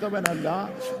ഇല്ലാത്തവനല്ല.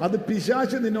 അത്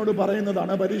പിശാച് നിന്നോട്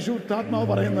പറയുന്നതാണ്, പരിശുദ്ധാത്മാവ്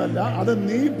പറയുന്നതല്ല, അത്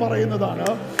നീ പറയുന്നതാണ്.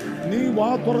 നീ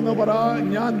വാ തുറന്ന് പറ,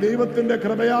 ഞാൻ ദൈവത്തിന്റെ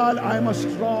കൃപയാൽ I am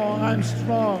strong, I am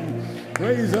strong.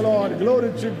 Praise the Lord. Glory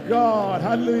to God.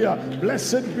 Hallelujah.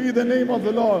 Blessed be the name of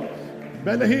the Lord.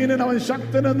 ബലഹീനൻ അവൻ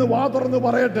ശക്തനെന്ന് വാ തുറന്ന്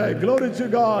പറയട്ടെ. Glory to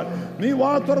God. നീ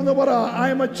വാ തുറന്ന് പറ, I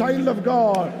am a child of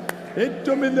God.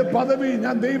 ഏറ്റവും വലിയ പദവി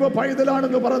ഞാൻ ദൈവ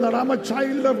പൈതലാണെന്ന് പറയുന്നത്. I am a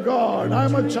child of God. I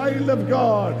am a child of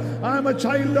God. I am a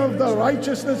child of the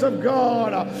righteousness of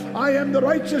God. I am the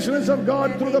righteousness of God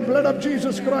through the blood of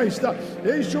Jesus Christ.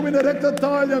 യേശുവിന്റെ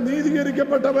രക്തത്താൽ ഞാൻ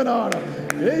നീതീകരിക്കപ്പെട്ടവനാണ്.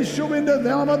 യേശുവിന്റെ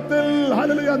നാമത്തിൽ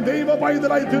hallelujah ദൈവ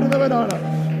പൈതലായി തീർന്നവനാണ്.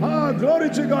 Glory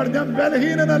to God. ഞാൻ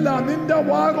ബലഹീനനല്ല. നിന്റെ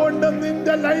വാ കൊണ്ട്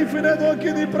നിന്റെ ലൈഫിനെ നോക്കി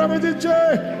നീ പ്രവചിച്ചേ.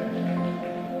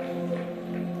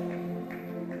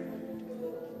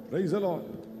 Praise the Lord.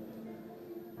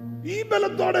 ഈ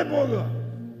ബലത്തോടെ പോകുക.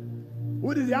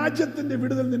 ഒരു രാജ്യത്തിന്റെ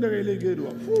വിടുതൽ നിന്റെ കയ്യിലേക്ക് വരുക.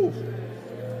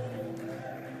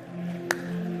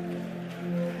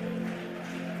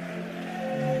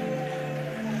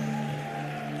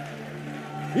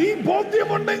 ഈ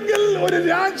ബോധ്യമുണ്ടെങ്കിൽ ഒരു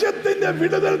രാജ്യത്തിന്റെ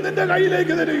വിടുതൽ നിന്റെ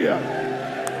കയ്യിലേക്ക് തരിക.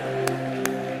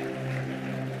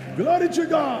 Glory to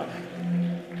God.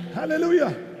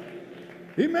 Hallelujah.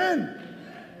 Amen.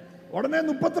 ഉടനെ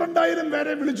 32,000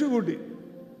 പേരെ വിളിച്ചു കൂട്ടി.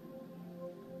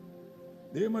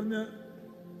 ദൈവം പറഞ്ഞ്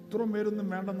ഇത്രയും പേരൊന്നും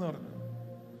വേണ്ടെന്ന് പറഞ്ഞു.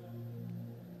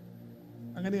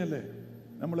 അങ്ങനെയല്ലേ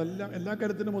നമ്മളെല്ലാം എല്ലാ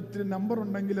കാര്യത്തിനും ഒത്തിരി നമ്പർ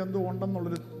ഉണ്ടെങ്കിൽ എന്തോ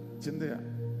ഉണ്ടെന്നുള്ളൊരു ചിന്തയാണ്.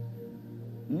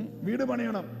 വീട്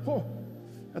പണിയണം,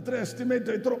 എത്ര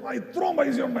എസ്റ്റിമേറ്റ്, ഇത്രയും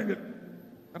പൈസ ഉണ്ടെങ്കിൽ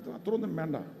അത്രയൊന്നും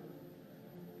വേണ്ട.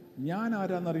 ഞാൻ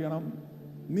ആരാന്നറിയണം,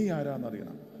 നീ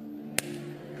ആരാന്നറിയണം.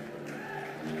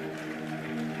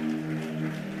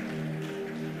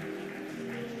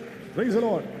 Praise the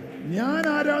Lord. ഞാൻ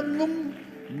ആരാന്നും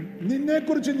നിന്നെ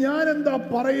കുറിച്ച് ഞാൻ എന്താ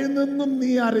പറയുന്നെന്നും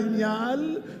നീ അറിഞ്ഞാൽ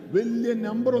വലിയ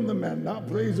നമ്പർ ഒന്നും വേണ്ട.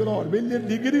 Praise the Lord. വലിയ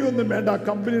ഡിഗ്രി ഒന്നും വേണ്ട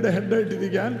കമ്പനിയുടെ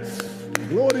ഹെഡായിട്ടിരിക്കാൻ.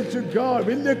 Glory to God.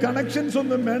 വലിയ കണക്ഷൻസ്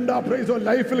ഒന്നും വേണ്ട. Praise the Lord.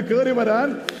 ലൈഫിൽ കയറി വരാൻ.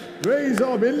 Praise the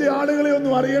Lord. വലിയ ആളുകളെ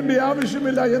ഒന്നും അറിയേണ്ട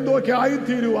ആവശ്യമില്ല എന്തൊക്കെ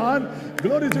ആയിത്തീരുവാൻ.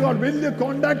 Glory to God. വലിയ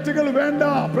കോണ്ടാക്റ്റുകൾ വേണ്ട.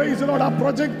 Praise the Lord. ആ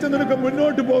പ്രൊജക്ട് നിനക്ക്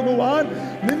മുന്നോട്ട് പോകുവാൻ,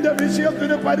 നിന്റെ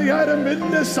വിഷയത്തിന് പരിഹാരം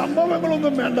വലിയ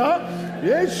സംഭവങ്ങളൊന്നും വേണ്ട.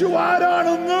 യേശു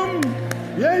ആരാണെന്നും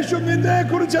യേശു നിന്നെ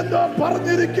കുറിച്ച് എന്തോ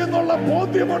പറഞ്ഞിരിക്കുന്നുള്ള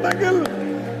ബോധ്യമുണ്ടെങ്കിൽ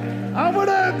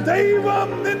അവിടെ ദൈവം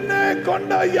നിന്നെ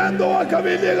കൊണ്ട് എന്തോ ഒക്കെ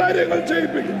വലിയ കാര്യങ്ങൾ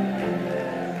ചെയ്യിപ്പിക്കും.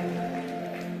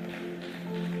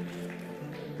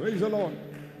 Praise the Lord.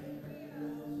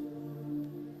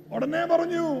 ഉടനെ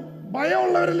പറഞ്ഞു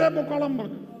ഭയമുള്ളവരിലെ പൊക്കോളം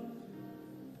പറഞ്ഞു.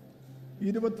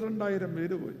 22,000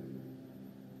 പേര് പോയി,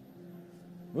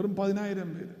 വെറും 10,000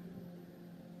 പേര്.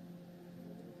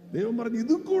 ദൈവം പറഞ്ഞു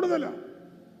ഇതും കൂടുതലാ.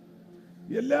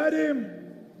 എല്ലാരെയും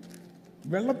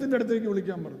വെള്ളത്തിന്റെ അടുത്തേക്ക്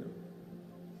വിളിക്കാൻ പറഞ്ഞു.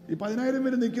 ഈ 10,000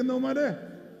 പേര് നിൽക്കുന്നവന്മാരെ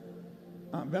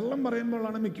വെള്ളം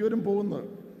പറയുമ്പോഴാണ് മിക്കവരും പോകുന്നത്.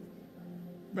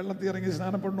 വെള്ളത്തിൽ ഇറങ്ങി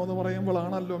സ്നാനപ്പെടണമെന്ന്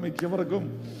പറയുമ്പോഴാണല്ലോ മിക്കവർക്കും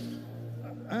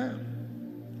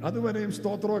അതുവരെയും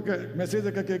സ്തോത്രമൊക്കെ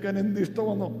മെസ്സേജൊക്കെ കേൾക്കാൻ എന്ത്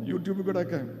ഇഷ്ടമെന്നോ. യൂട്യൂബിൽ കൂടെ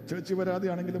ഒക്കെ ചേച്ചി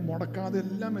വരാതെയാണെങ്കിലും മുടക്കാതെ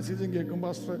എല്ലാ മെസ്സേജും കേൾക്കും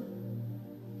പാസ്റ്റർ.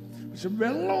 പക്ഷെ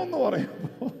വെള്ളം എന്ന്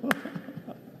പറയുമ്പോ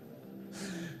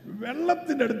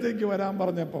വെള്ളത്തിന്റെ അടുത്തേക്ക് വരാൻ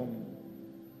പറഞ്ഞപ്പം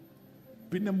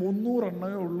പിന്നെ 300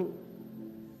 എണ്ണമേ ഉള്ളൂ.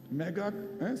 മെഗാ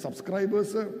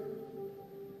സബ്സ്ക്രൈബേഴ്സ്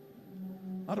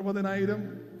 60,000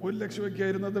 1,00,000 ഒക്കെ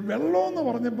ആയിരുന്നത്. വെള്ളം എന്ന്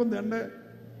പറഞ്ഞപ്പം തന്നെ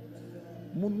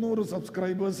 300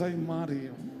 സബ്സ്ക്രൈബേഴ്സായി മാറി.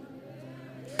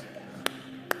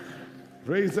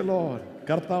 Praise the Lord.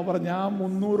 കർത്താവ് പറഞ്ഞ ആ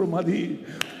 300 മതി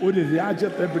ഒരു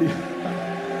രാജ്യത്തെ പിടി.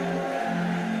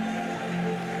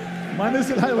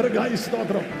 മനസ്സിലായവർക്കായി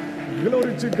സ്തോത്രം.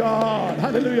 Glory to God.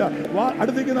 Hallelujah.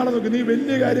 അടുത്തേക്ക് നാളെ നോക്ക്, നീ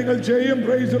വലിയ കാര്യങ്ങൾ ചെയ്യും.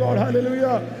 Praise the Lord.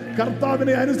 Hallelujah.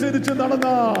 കർത്താവിനെ അനുസരിച്ച്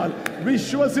നടന്നാൽ,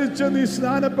 വിശ്വസിച്ച് നീ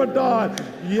സ്നാനപ്പെട്ടാൽ,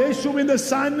 യേശുവിന്റെ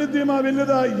സാന്നിധ്യമാ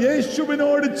വലുത്.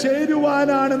 യേശുവിനോട്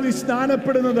ചേരുവാനാണ് നീ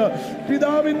സ്നാനപ്പെടുന്നത്.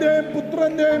 പിതാവിന്റെയും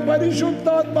പുത്രന്റെയും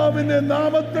പരിശുദ്ധാത്മാവിന്റെ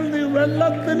നാമത്തിൽ നീ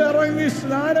വെള്ളത്തിൽ ഇറങ്ങി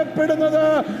സ്നാനപ്പെടുന്നത്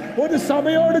ഒരു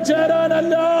സഭയോട്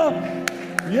ചേരാനല്ല,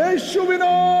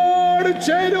 യേശുവിനോട്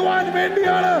ചേരുവാൻ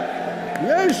വേണ്ടിയാണ്.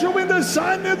 യേശുവിന്റെ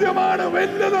സാന്നിധ്യമാണ്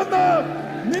വലുതെന്ന്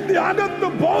നിന്റെ അകത്ത്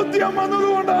ബോധ്യം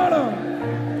വന്നതുകൊണ്ടാണ്.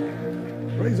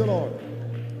 Praise the Lord.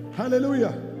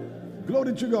 Hallelujah.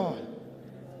 Glory to God.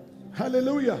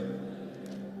 Hallelujah.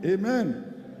 Amen.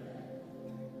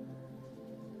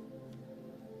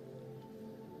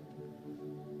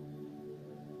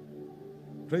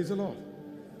 Praise the Lord.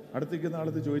 അടുത്തേക്ക്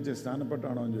നാളത്ത് ചോദിച്ചേ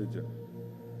സ്നാനപ്പെട്ടാണോ എന്ന് ചോദിച്ചു.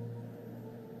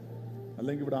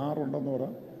 അല്ലെങ്കിൽ ഇവിടെ 6 ഉണ്ടെന്ന് പറ,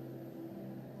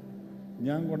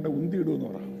 ഞാൻ കൊണ്ട് ഉന്തിയിടുമെന്ന്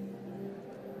പറ.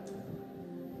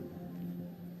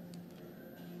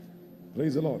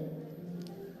 Praise the Lord.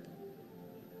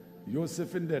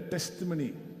 യോസെഫിന്റെ ടെസ്റ്റിമണി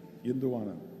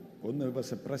എന്തുവാണ്? ഒന്ന്,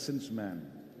 വാസ് എ പ്രസൻസ് മാൻ.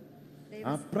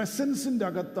 ആ പ്രസൻസിന്റെ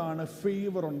അകത്താണ്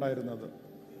ഫേവർ ഉണ്ടായിരുന്നത്,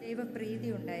 ദൈവപ്രീതി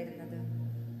ഉണ്ടായിരുന്നത്.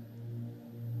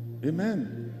 ആമേൻ.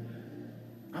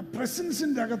 ആ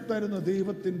പ്രസൻസിന്റെ അകത്തായിരുന്നു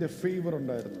ദൈവത്തിന്റെ ഫേവർ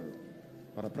ഉണ്ടായിരുന്നത്.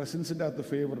 പറ, പ്രസൻസിന്റെ അകത്ത്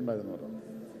ഫേവർ ഉണ്ടായിരുന്നു പറ.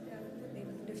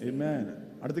 ആമേൻ.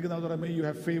 അടുത്തേക്ക് നാം പറയാം, may you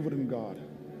have favor in God.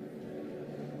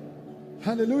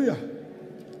 Hallelujah.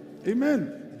 Amen.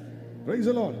 Praise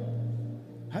the Lord.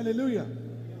 Hallelujah.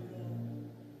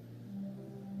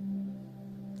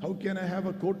 How can I have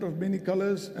a coat of many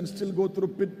colors and still go through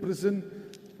pit, prison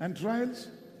and trials?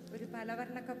 ഒരു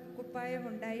പലവർണ്ണ കുപ്പായം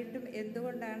ഉണ്ടായിട്ടും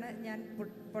എന്തുകൊണ്ടാണ് ഞാൻ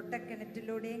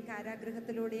പൊട്ടക്കിണറ്റിലൂടെയും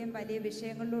കാരാഗൃഹത്തിലൂടെയും വലിയ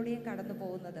വിഷയങ്ങളിലൂടെയും കടന്നു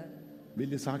പോകുന്നത്?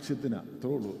 വലിയ സാക്ഷ്യത്തിനാ.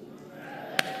 അത്രേ ഉള്ളൂ.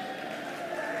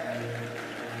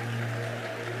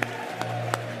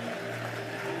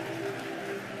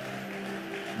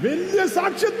 വലിയ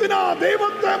സാക്ഷ്യത്തിനാ,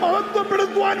 ദൈവത്തെ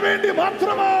മഹത്വപ്പെടുത്തുവാൻ വേണ്ടി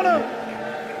മാത്രമാണ്.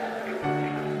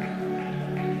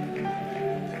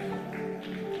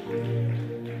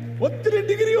 ഒത്തിരി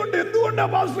ഡിഗ്രി ഉണ്ട്, എന്തുകൊണ്ടാ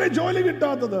പാസ്റ്ററെ ജോലി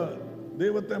കിട്ടാത്തത്?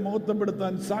 ദൈവത്തെ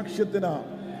മഹത്വപ്പെടുത്താൻ, സാക്ഷ്യത്തിനാ.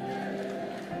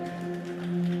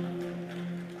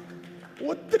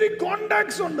 ഒത്തിരി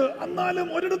കോണ്ടാക്ട്സ് ഉണ്ട്, എന്നാലും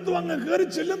ഒരിടത്തും അങ്ങ് കയറി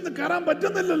ചെല്ലുന്ന കയറാൻ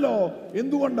പറ്റുന്നില്ലല്ലോ.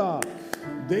 എന്തുകൊണ്ടാ?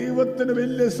 ദൈവത്തിന്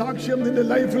വലിയ സാക്ഷ്യം നിന്റെ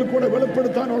ലൈഫിൽ കൂടെ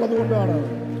വെളിപ്പെടുത്താനുള്ളത് കൊണ്ടാണ്.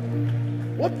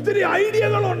 ഒത്തിരി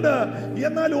ഐഡിയകളുണ്ട്,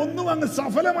 എന്നാൽ ഒന്നും അങ്ങ്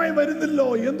സഫലമായി വരുന്നില്ലോ.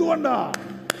 എന്തുകൊണ്ടാ?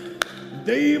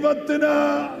 ദൈവത്തിന്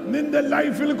നിന്റെ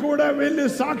ലൈഫിൽ കൂടെ വലിയ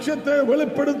സാക്ഷ്യത്തെ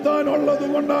വെളിപ്പെടുത്താനുള്ളത്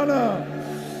കൊണ്ടാണ്.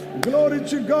 Glory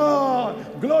to God.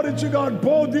 Glory to God.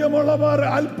 ബോധ്യമുള്ളവർ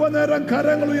അല്പനേരം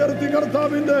കരങ്ങൾ ഉയർത്തി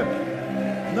കർത്താവിന്റെ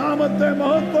നാമത്തെ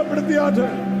മഹത്വപ്പെടുത്തിയാട്ടെ.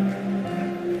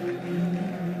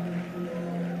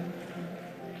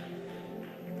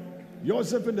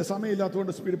 യോസഫിന്റെ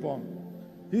സമയമില്ലാത്തതുകൊണ്ട് സ്പീഡ് പോകാം.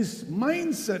 ഹിസ്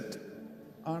മൈൻഡ് സെറ്റ്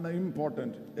ആണ്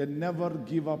important. A never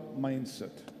give up mind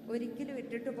set. ഒരിക്കലും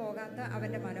ഇട്ടിട്ട് പോകാത്ത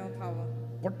അവന്റെ മനോഭാവം.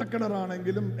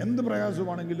 പൊട്ടക്കിണറാണെങ്കിലും എന്ത്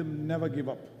പ്രയാസമാണെങ്കിലും നെവർ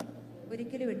ഗിവ് അപ്പ്.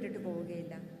 ഒരിക്കലും ഇട്ടിട്ട്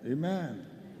പോവുകയില്ല. Amen.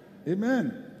 Amen.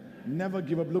 Never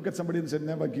give up. Look at somebody and say,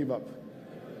 never give up.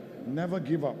 Never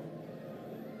give up.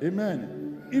 Amen.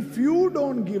 If you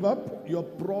don't give up, your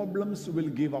problems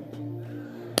will give up.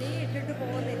 നീ ഇട്ടിട്ട്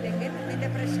പോകുന്നില്ലെങ്കിൽ നിന്റെ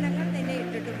പ്രശ്നങ്ങൾ നിന്നെ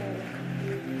ഇട്ടിട്ട് പോകും.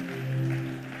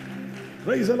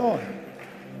 Praise the Lord.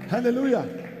 Hallelujah.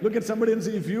 Look at somebody and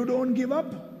say, if you don't give up,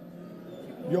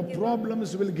 your problems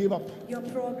will give up. Your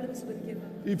problems will give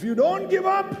up. If you don't give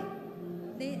up,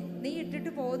 നീ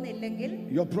ഇട്ടിട്ട് പോകുന്നില്ലെങ്കിൽ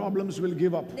your problems will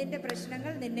give up. നിന്റെ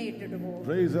പ്രശ്നങ്ങൾ നിന്നെ ഇട്ടിട്ട് പോകും.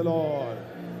 Praise the Lord.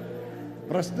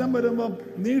 പ്രശ്നം വരുമ്പോൾ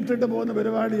നീ ഇട്ടിട്ട് പോകുന്ന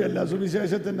പരിപാടിയല്ല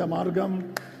സുവിശേഷത്തിന്റെ മാർഗം.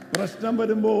 പ്രശ്നം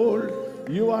വരുമ്പോൾ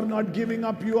you are not giving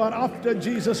up, you are after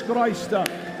Jesus Christ.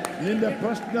 നിന്റെ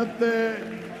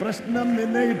പ്രശ്നം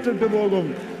നിന്നെ ഇട്ടിട്ട് പോകും.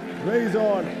 Praise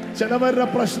God. ചിലവരുടെ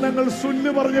പ്രശ്നങ്ങൾ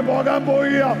സുല്ല് പറഞ്ഞ് പോകാൻ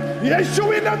പോവുക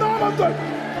യേശുവിന്റെ നാമത്തിൽ.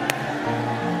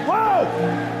 Wow!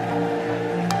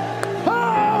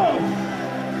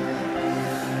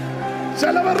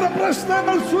 ചിലവരുടെ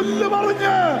പ്രശ്നങ്ങൾ സുല്ല്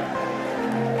പറഞ്ഞ്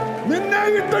നിന്നെ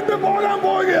ഇട്ടിട്ട് പോകാൻ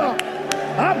പോവുക.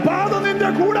 ആ ബാധ നിന്റെ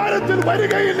കൂടാരത്തിൽ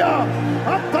വരികയില്ല.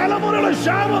 ആ തലമുറയുടെ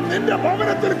ശാപം നിന്റെ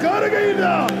ഭവനത്തിൽ കയറുകയില്ല.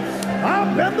 ആ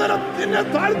ബന്ധനം നിന്നെ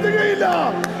താഴ്ത്തുകയില്ല.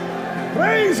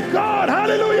 Praise God.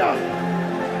 Hallelujah.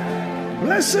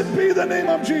 Blessed be the name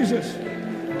of Jesus.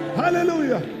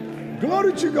 Hallelujah.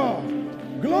 Glory to God.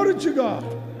 Glory to God.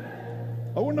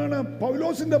 അതുകൊണ്ടാണ്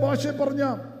പൗലോസിന്റെ ഭാഷയിൽ പറഞ്ഞ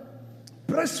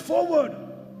press forward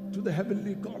to the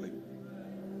heavenly calling.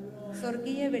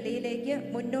 സ്വർഗീയ വെളിയിലേക്ക്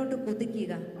മുന്നോട്ട്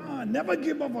കുതിക്കുക. Never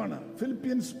give up ആണ്.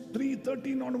 Philippians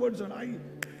 3:13 onwards.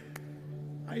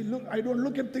 I don't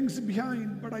look at things behind,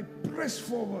 but I press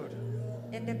forward.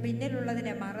 എന്റെ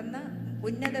പിന്നിലുള്ളതിനെ മറന്ന്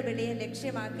ഉന്നത വെളിയെ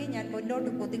ലക്ഷ്യമാക്കി ഞാൻ മുന്നോട്ട്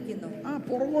കുതിക്കുന്നു.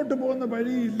 പുറകോട്ട് പോകുന്ന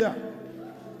വഴിയില്ല.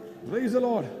 Praise the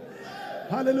Lord.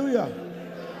 Hallelujah.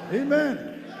 Amen.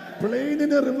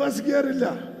 പ്ലെയിനിന് റിവേഴ്സ് ഗിയർ ഇല്ല.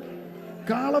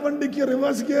 കാളവണ്ടിക്ക്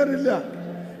റിവേഴ്സ് ഗിയർ ഇല്ല.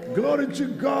 Glory to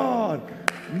God.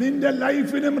 നിന്റെ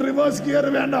ലൈഫിനും റിവേഴ്സ് ഗിയർ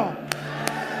വേണ്ട.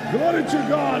 Glory to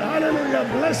God. Hallelujah.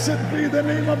 Blessed be the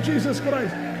name of Jesus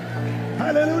Christ.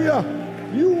 Hallelujah.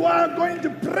 You are going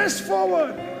to press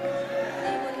forward.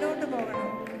 മുന്നോട്ട് പോകണം.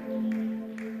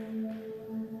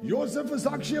 യോസഫ്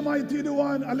സാക്ഷ്യമായി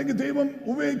തീരുവാൻ അല്ലെങ്കിൽ ദൈവം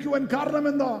ഉപയോഗിക്കുവാൻ കാരണം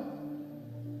എന്താ?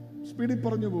 സ്പീഡിൽ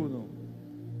പറഞ്ഞു പോകുന്നു.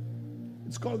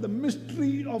 It's called the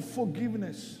mystery of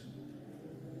forgiveness.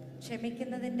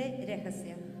 ക്ഷമിക്കുന്നതിന്റെ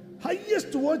രഹസ്യം.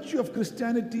 Highest virtue of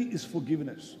Christianity is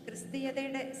forgiveness.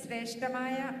 ക്രിസ്തീയതയുടെ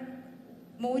ശ്രേഷ്ഠമായ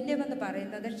മൂല്യമെന്ന്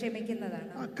പറയുന്നത്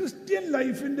ക്ഷമിക്കുന്നതാണ്. ക്രിസ്ത്യൻ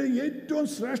ലൈഫിന്റെ ഏറ്റവും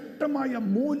ശ്രേഷ്ഠമായ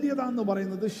മൂല്യത എന്ന്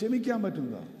പറയുന്നത് ക്ഷമിക്കാൻ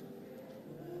പറ്റുന്നതാണ്.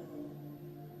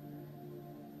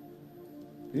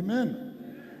 Amen.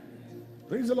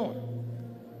 Praise the Lord.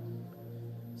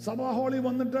 സഭാ ഹോളി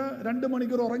വന്നിട്ട് 2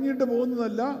 മണിക്കൂർ ഉറങ്ങിയിട്ട്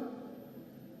പോകുന്നതല്ല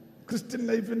ക്രിസ്ത്യൻ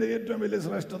ലൈഫിന്റെ ഏറ്റവും വലിയ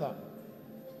ശ്രേഷ്ഠത.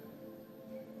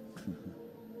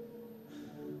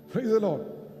 Praise the Lord.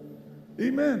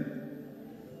 Amen.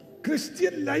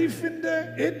 Christian ലൈഫിന്റെ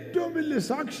ഏറ്റവും വലിയ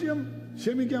സാക്ഷ്യം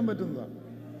ക്ഷമിക്കാൻ പറ്റുന്നതാണ്.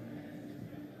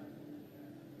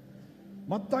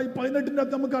 മത്തായി 18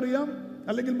 അകത്ത് നമുക്കറിയാം,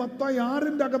 അല്ലെങ്കിൽ മത്തായി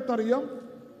 6 അകത്തറിയാം.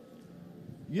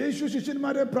 യേശു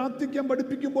ശിഷ്യന്മാരെ പ്രാർത്ഥിക്കാൻ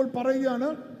പഠിപ്പിക്കുമ്പോൾ പറയുകയാണ്,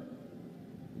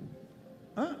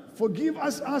 forgive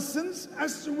us our sins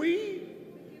as we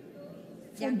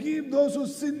forgive those who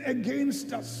sin against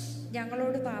us.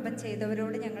 ഞങ്ങളോട് പാപം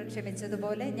ചെയ്തവരോട് ഞങ്ങൾ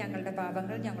ക്ഷമിച്ചതുപോലെ ഞങ്ങളുടെ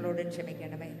പാപങ്ങൾ ഞങ്ങളോട്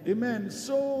ക്ഷമിക്കണമേ. Amen.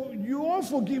 So your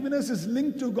forgiveness is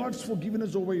linked to God's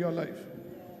forgiveness over your life.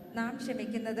 നാം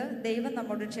ക്ഷമിക്കുന്നത് ദൈവം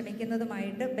നമ്മോട്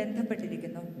ക്ഷമിക്കുന്നതുമായിട്ട്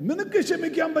ബന്ധപ്പെട്ടിരിക്കുന്നു. നിനക്ക്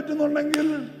ക്ഷമിക്കാൻ പറ്റുന്നുണ്ടെങ്കിൽ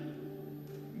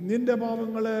നിന്റെ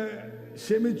പാപങ്ങളെ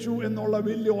ക്ഷമിച്ചു എന്നുള്ള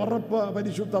വലിയ ഉറപ്പ്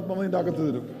പരിശുദ്ധാത്മാവ് നിന്റെ അകത്ത്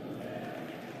തരും.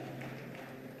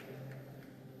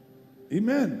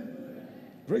 Amen.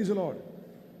 Praise the Lord.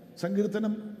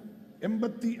 സങ്കീർത്തനം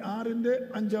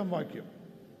 86 വാക്യം.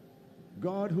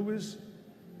 God who is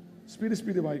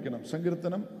സ്പീഡ് വായിക്കണം.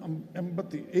 സങ്കീർത്തനം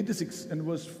 86 and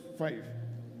verse 5.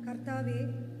 കർത്താവേ,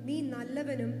 നീ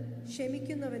നല്ലവനും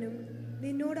ക്ഷമിക്കുന്നവനും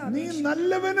നിന്നോട്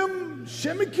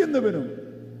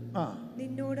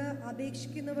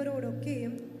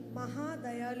അപേക്ഷിക്കുന്നവരോടൊക്കെയും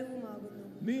മഹാദയാലുവുമാകുന്നു.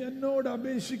 നീ എന്നോട്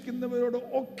അപേക്ഷിക്കുന്നവരോട്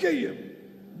ഒക്കെയും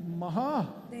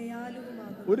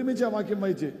മഹാദയാലുവുമാകുന്നു. ഒരുമിച്ച് ആ വാക്യം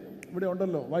വായിച്ചേ. ഇവിടെ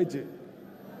ഉണ്ടല്ലോ, വായിച്ചേ.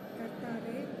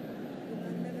 കർത്താവേ,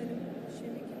 നല്ലവനും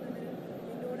ക്ഷമിക്കുന്നവനും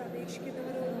നിന്നോട്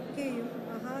അപേക്ഷിക്കുന്നവരോടൊക്കെയും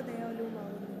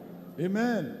മഹാദയാലുവുമാകുന്നു.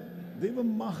 Amen. ദൈവം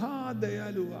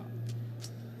മഹാദയാലുവാ.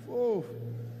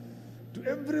 To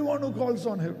everyone who calls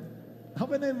on him.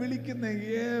 അവനെ വിളിക്കുന്ന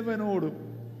ഏവനോടും.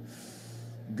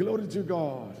 Glory to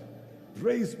God.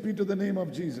 Praise be to the name of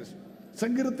Jesus.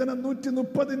 സങ്കീർത്തനം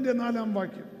 130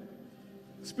 വാക്യം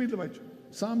സ്പീഡിൽ വായിച്ചു.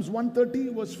 Psalms 130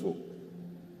 verse 4.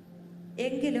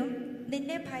 എങ്കിലും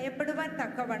നിന്നെ ഭയപ്പെടുവാൻ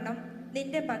തക്കവണ്ണം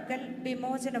നിന്റെ പക്കൽ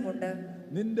വിമോചനമുണ്ട്.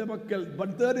 നിന്റെ പക്കൽ,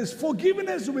 but there is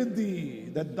forgiveness with thee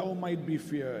that thou might be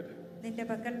feared. നിന്റെ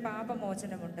പക്കൽ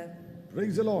പാപമോചനമുണ്ട്.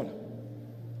 Praise the Lord.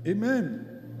 Amen.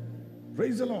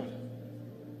 Praise the Lord.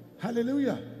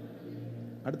 Hallelujah.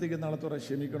 അടുത്തേക്ക് നാളത്തോടെ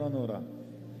ക്ഷമിക്കണമെന്ന് പറ.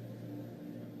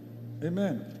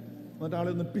 Amen. എന്നിട്ട് ആളെ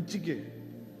ഒന്ന് പിച്ചിക്കേ.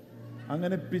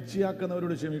 അങ്ങനെ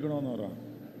പിച്ചിയാക്കുന്നവരോട് ക്ഷമിക്കണമെന്ന് പറ.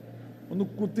 ഒന്ന്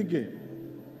കുത്തിക്കേ.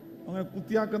 അങ്ങനെ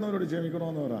കുത്തിയാക്കുന്നവരോട്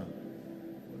ക്ഷമിക്കണമെന്ന് പറ.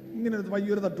 ഇങ്ങനെ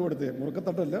പയ്യൊരു തട്ട് കൊടുത്തേ.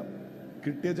 മുറുക്കത്തട്ടല്ല,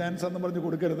 കിട്ടിയ ചാൻസ് എന്ന് പറഞ്ഞ്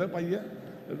കൊടുക്കരുത്. പയ്യെ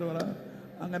എന്നിട്ട് പറ,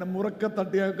 അങ്ങനെ മുറക്ക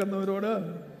തട്ടിയാക്കുന്നവരോട്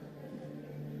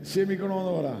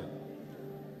ക്ഷമിക്കണമെന്ന് പറ.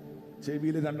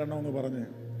 ചെവിയിൽ 2 എന്ന് പറഞ്ഞ്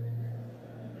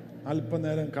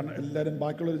അല്പനേരം എല്ലാവരും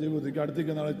ബാക്കിയുള്ളവർ ചെവി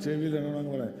അടുത്തേക്ക് നാളെ ചെവിയിൽ 2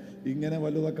 എന്ന് പറയാം. ഇങ്ങനെ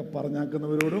വലുതൊക്കെ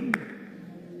പറഞ്ഞാക്കുന്നവരോടും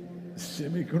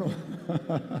ക്ഷമിക്കണോ.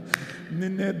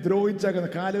 നിന്നെ ദ്രോഹിച്ചാക്കുന്ന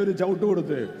കാലം ഒരു ചവിട്ട്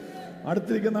കൊടുത്ത്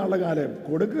അടുത്തിരിക്കുന്ന ആളുടെ കാലം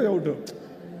കൊടുക്കുക ചവിട്ട്.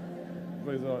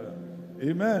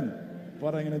 ആമേൻ.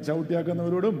 പറ, ഇങ്ങനെ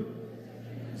ചവിട്ടിയാക്കുന്നവരോടും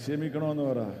ക്ഷമിക്കണോന്ന്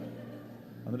പറ.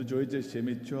 എന്നിട്ട് ചോദിച്ചേ,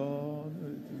 ക്ഷമിച്ചോ?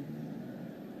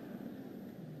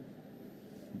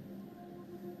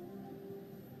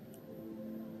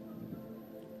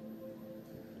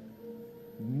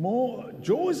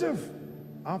 Joseph,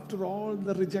 after all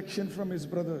the rejection from his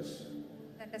brothers,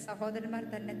 തന്റെ സഹോദരന്മാർ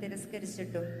തന്നെ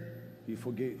തിരസ്കരിച്ചിട്ടും he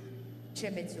forgave.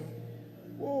 ക്ഷമിച്ചു.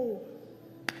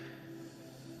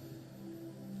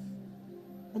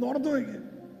 ഒന്ന് ഓർത്തു നോക്കി.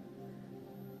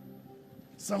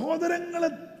 സഹോദരങ്ങളെ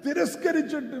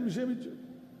തിരസ്കരിച്ചിട്ടും ക്ഷമിച്ചു.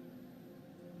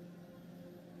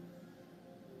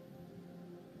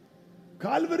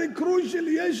 കാൽവരി ക്രൂശിൽ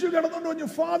യേശു കടന്നുകൊണ്ട് പറഞ്ഞു,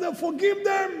 Father, forgive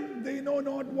them, they know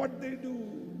not what they do.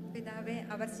 പിതാവേ,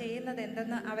 അവർ ചെയ്യുന്നത്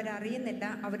എന്തെന്ന് അവരറിയുന്നില്ല,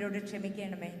 അവരോട്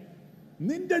ക്ഷമിക്കണമേ.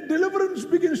 നിന്റെ deliverance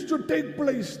begins to take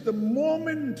place the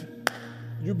moment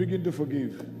you begin to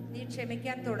forgive. നീ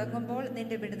ക്ഷമിക്കാൻ തുടങ്ങുമ്പോൾ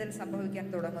നിന്റെ വിടുതൽ സംഭവിക്കാൻ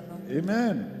തുടങ്ങുന്നു.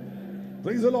 Amen.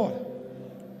 Praise the Lord.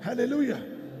 Hallelujah.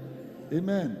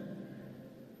 Amen.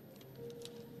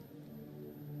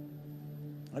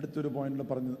 അടുത്തൊരു പോയിന്റിൽ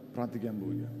പറഞ്ഞ് പ്രാർത്ഥിക്കാൻ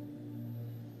പോവുക.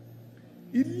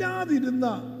 ഇല്ലാതിരുന്ന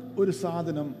ഒരു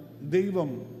സാധനം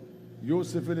ദൈവം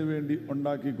യോസെഫിന് വേണ്ടി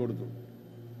ഉണ്ടാക്കി കൊടുത്തു.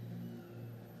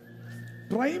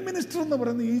 പ്രൈം മിനിസ്റ്റർ എന്ന്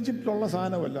പറയുന്ന ഈജിപ്തിലുള്ള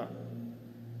സാധനമല്ല.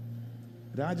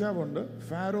 രാജാവുണ്ട്,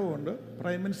 ഫാരോ ഉണ്ട്,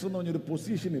 പ്രൈം മിനിസ്റ്റർ എന്ന് പറഞ്ഞൊരു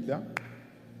പൊസിഷൻ ഇല്ല.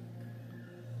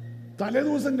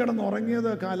 തലേദിവസം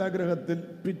കിടന്നുറങ്ങിയത് കാലാഗ്രഹത്തിൽ,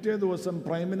 പിറ്റേ ദിവസം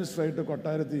പ്രൈം മിനിസ്റ്ററായിട്ട്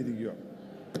കൊട്ടാരത്തിൽ ഇരിക്കുക.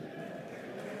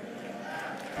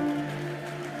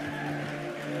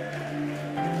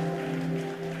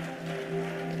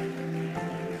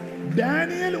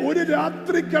 ഡാനിയൽ ഒരു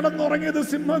രാത്രി കിടന്നുറങ്ങിയത്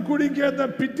സിംഹക്കുഴിക്കകത്ത്,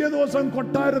 പിറ്റേ ദിവസം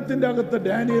കൊട്ടാരത്തിന്റെ അകത്ത്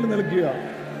ഡാനിയൽ നിൽക്കുക.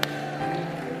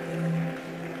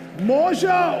 മോശ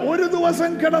ഒരു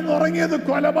ദിവസം കിടന്നുറങ്ങിയത്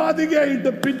കൊലപാതകയായിട്ട്,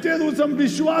 പിറ്റേ ദിവസം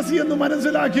വിശ്വാസി എന്ന്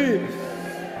മനസ്സിലാക്കി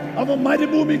അവൻ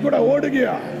മരുഭൂമി കൂടെ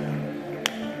ഓടുകയാ.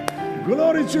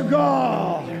 Glory to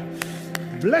God.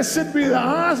 Blessed be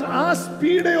ആ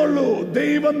സ്പീഡേ ഉള്ളൂ.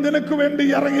 ദൈവം നിനക്ക് വേണ്ടി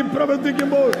ഇറങ്ങി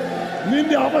പ്രവർത്തിക്കുമ്പോൾ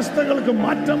നിന്റെ അവസ്ഥകൾക്ക്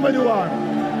മാറ്റം വരുവാൻ.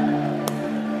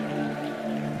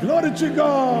 Glory to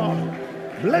God.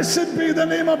 Blessed be the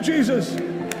name of Jesus.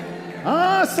 ആ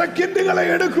സെക്കൻഡുകളെ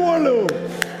എടുക്കുള്ളൂ.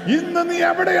 ഇന്ന് നീ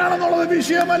എവിടെയാണെന്നുള്ളത്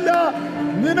വിഷയമല്ല.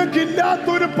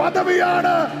 നിനക്കില്ലാത്തൊരു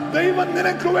പദവിയാണ് ദൈവം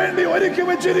നിനക്ക് വേണ്ടി ഒരുക്കി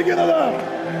വെച്ചിരിക്കുന്നത്.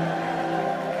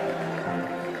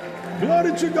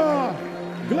 Glory to God.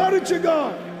 Glory to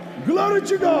God. Glory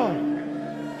to God.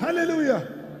 Hallelujah.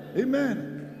 Amen.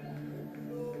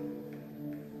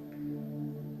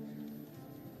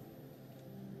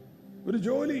 ഒരു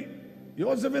ജോലി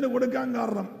യോസെഫിന് കൊടുക്കാൻ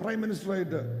കാരണം പ്രൈം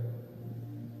മിനിസ്റ്ററായിട്ട്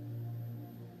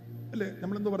അല്ലേ?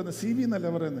 നമ്മളെന്തോ പറയുന്നത്, CV എന്നല്ലേ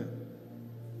പറയുന്നത്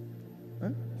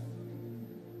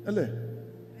അല്ലേ?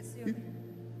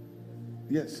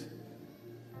 യെസ്.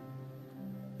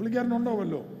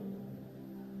 പുള്ളിക്കാരനുണ്ടാവല്ലോ?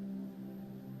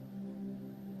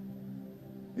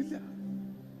 ഇല്ല.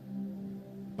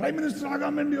 പ്രൈം മിനിസ്റ്റർ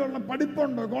ആകാൻ വേണ്ടിയുള്ള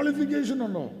പഠിപ്പുണ്ടോ? ക്വാളിഫിക്കേഷൻ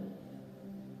ഉണ്ടോ?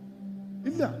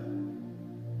 ഇല്ല.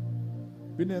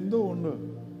 പിന്നെ എന്തോ ഉണ്ട്?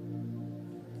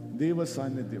 ദൈവ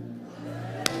സാന്നിധ്യം.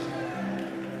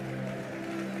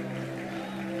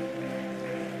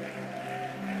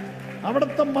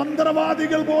 അവിടുത്തെ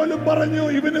മന്ത്രവാദികൾ പോലും പറഞ്ഞു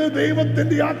ഇവന്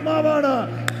ദൈവത്തിന്റെ ആത്മാവാണ്.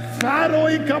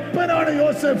 ഫാറോയ്ക്ക് അപ്പനാണ്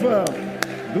യോസെഫ്.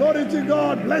 Glory to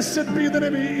God. Blessed be the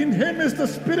name. In him is the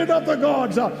spirit of the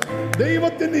gods.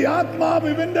 ദൈവത്തിന്റെ ആത്മാവ്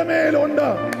ഇവന്റെ മേലുണ്ട്.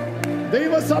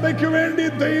 ദൈവസഭയ്ക്ക് വേണ്ടി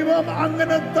ദൈവം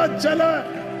അങ്ങനത്തെ ചില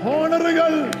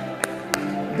ഹോണറുകൾ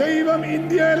ദൈവം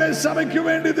ഇന്ത്യയിലെ സഭയ്ക്ക്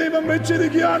വേണ്ടി ദൈവം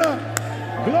വെച്ചിരിക്കുകയാണ്.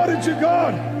 Glory to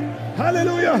God.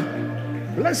 Hallelujah.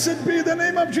 Blessed be the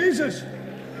name of Jesus.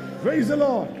 Praise the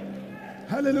Lord.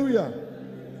 Hallelujah.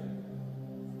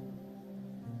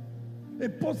 A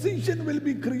position will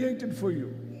be created for you.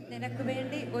 നിനക്ക്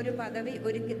വേണ്ടി ഒരു പദവി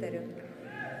ഒരുക്കി തരും.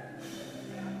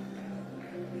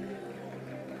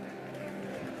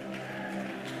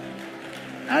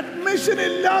 അഡ്മിഷൻ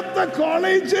ഇല്ലാത്ത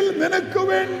കോളേജിൽ നിനക്ക്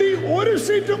വേണ്ടി ഒരു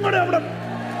സീറ്റും കൂടെ അവിടെ.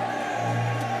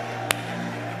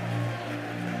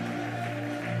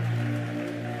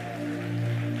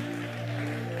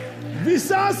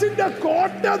 വിസാസിന്റെ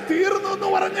കോട്ട തീർന്നു എന്ന്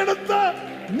പറഞ്ഞെടുത്ത്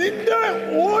നിന്റെ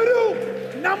ഒരു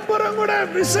നമ്പറും കൂടെ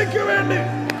വിസയ്ക്ക് വേണ്ടി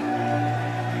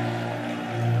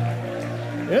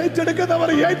ഏറ്റെടുക്കുന്നവർ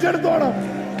ഏറ്റെടുത്തോണം.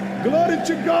 Glory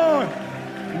to God.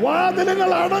 വാതിലുകൾ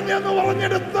അടഞ്ഞെന്ന്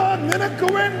പറഞ്ഞെടുത്ത് നിനക്ക്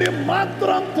വേണ്ടി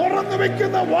മാത്രം തുറന്നു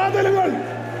വെക്കുന്ന വാതിലുകൾ.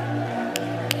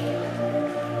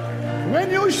 When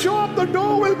you show up, the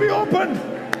door will be opened.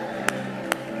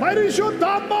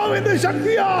 പരിശുദ്ധാത്മാവിന്റെ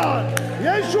ശക്തിയാൽ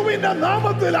യേശുവിന്റെ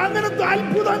നാമത്തിൽ അങ്ങനത്തെ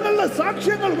അത്ഭുതങ്ങളുടെ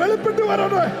സാക്ഷ്യങ്ങൾ വെളിപ്പെട്ടു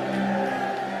വരട്ടെ.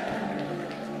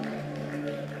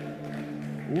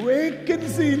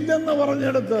 വേക്കൻസി ഇല്ലെന്ന്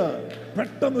പറഞ്ഞെടുത്ത്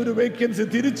പെട്ടെന്നൊരു വേക്കൻസി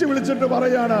തിരിച്ചു വിളിച്ചിട്ട്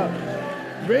പറയാണ്,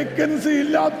 വേക്കൻസി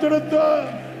ഇല്ലാത്തടത്ത്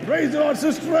പ്രൈസ് ദി ലോർഡ്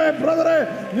സിസ്റ്ററെ ബ്രദറെ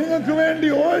നിങ്ങൾക്ക് വേണ്ടി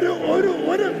ഒരു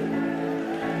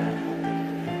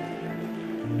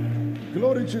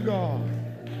Glory to God.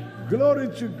 Glory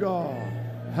to God.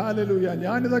 Hallelujah.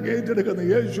 ഞാനിതൊക്കെ ഏറ്റെടുക്കുന്നു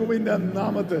യേശുവിന്റെ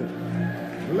നാമത്തിൽ.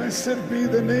 Blessed be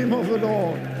the name of the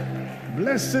Lord.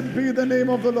 Blessed be the name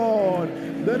of the Lord.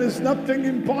 There is nothing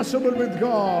impossible with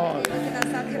God.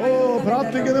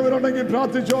 പ്രാർത്ഥിക്കുന്നവരുണ്ടെങ്കിൽ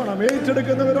പ്രാർത്ഥിച്ചോണം.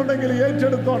 ഏറ്റെടുക്കുന്നവരുണ്ടെങ്കിൽ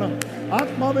ഏറ്റെടുത്തോണം.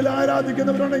 ആത്മാവിൽ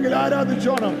ആരാധിക്കുന്നവരുണ്ടെങ്കിൽ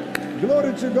ആരാധിച്ചോണം.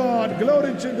 Glory to God.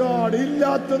 Glory to God.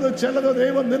 ഇല്ലാത്തത് ചിലത്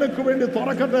ദൈവം നിനക്ക് വേണ്ടി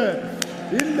തുറക്കട്ടെ.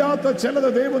 ഇല്ലാത്ത ചിലത്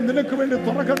ദൈവം നിനക്ക് വേണ്ടി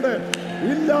തുറക്കട്ടെ.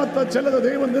 ഇല്ലാത്ത ചിലത്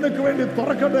ദൈവം നിനക്ക് വേണ്ടി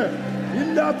തുറക്കട്ടെ.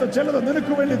 ഇല്ലാത്ത ചിലത്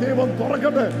നിനക്ക് വേണ്ടി ദൈവം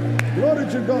തുറക്കട്ടെ. Glory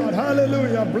to God.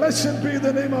 Hallelujah. Blessed be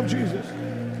the name of Jesus.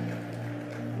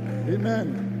 Amen.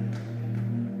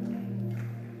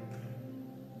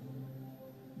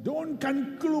 Don't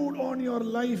conclude on your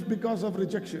life because of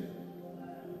rejection.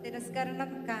 തിരസ്കരണം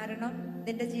കാരണം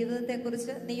നിന്റെ ജീവിതത്തെ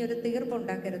കുറിച്ച് നീ ഒരു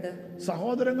തീർപ്പുണ്ടാക്കരുത്.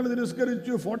 സഹോദരങ്ങൾ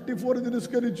തിരസ്കരിച്ചു, 44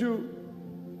 തിരസ്കരിച്ചു.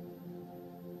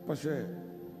 പക്ഷേ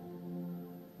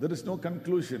there is no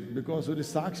conclusion because ഒരു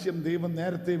സാക്ഷ്യം ദൈവം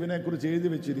നേരത്തെ ഇവനെ കുറിച്ച് എഴുതി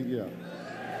വെച്ചിരിക്കുക.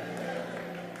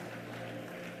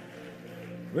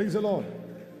 Praise the Lord.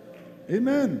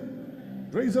 Amen.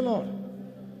 Praise the Lord.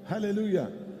 Hallelujah.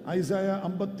 ഐസായ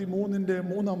 53-ന്റെ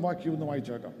 3-ാം വാക്യം ഒന്ന്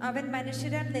വായിച്ചേക്കാം. അവൻ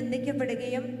മനുഷ്യരാൽ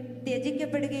നിന്ദിക്കപ്പെടുകയും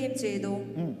ത്യജിക്കപ്പെടുകയും ചെയ്തു.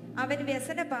 അവൻ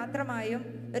വ്യസനപാത്രമായും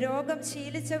രോഗം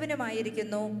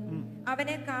ശീലിച്ചവനുമായിരിക്കുന്നു.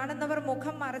 അവനെ കാണുന്നവർ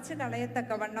മുഖം മറച്ചു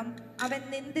കളയത്തക്കവണ്ണം അവൻ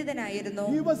നിന്ദിതനായിരുന്നു.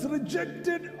 He was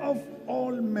rejected of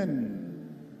all men.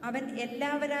 അവൻ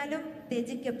എല്ലാവരാലും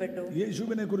ത്യജിക്കപ്പെട്ടു.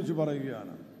 യേശുവിനെ കുറിച്ച്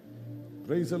പറയുകയാണ്.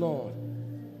 Praise the Lord.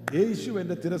 യേശു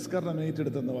എന്റെ തിരസ്കരണം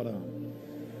ഏറ്റെടുത്തെന്ന് പറയാം.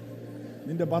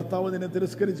 നിന്റെ ഭർത്താവ് നിന്നെ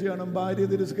തിരസ്കരിച്ചു കാണും, ഭാര്യ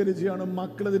തിരസ്കരിച്ചു കാണും,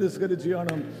 മക്കള് തിരസ്കരിച്ചു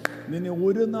കാണും. നിന്നെ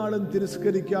ഒരു നാളും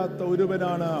തിരസ്കരിക്കാത്ത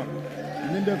ഒരുവനാണ്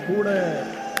നിന്റെ കൂടെ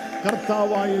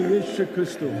കർത്താവായ യേശു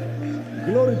ക്രിസ്തു.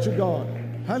 Glory to God.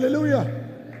 Hallelujah.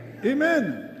 Amen.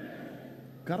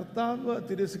 കർത്താവ്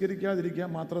തിരസ്കരിക്കാതിരിക്കാൻ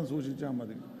മാത്രം സൂക്ഷിച്ചാൽ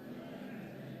മതി.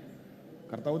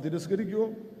 കർത്താവ് തിരസ്കരിക്കുവോ?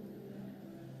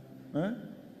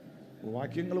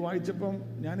 വാക്യങ്ങൾ വായിച്ചപ്പം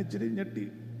ഞാൻ ഇച്ചിരി ഞെട്ടി.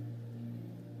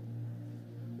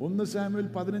 1 സാമുവേൽ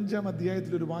 15-ാം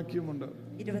അധ്യായത്തിൽ ഒരു വാക്യമുണ്ട്.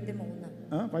 23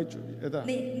 വായിച്ചു. ഏതാ?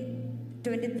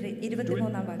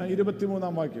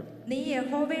 23-ാം വാക്യം. നീ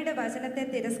യഹോവയുടെ വചനത്തെ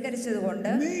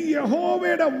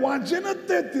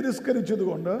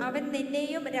തിരസ്കരിച്ചതുകൊണ്ട് അവൻ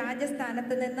നിന്നെയും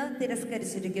രാജസ്ഥാനത്ത് നിന്ന്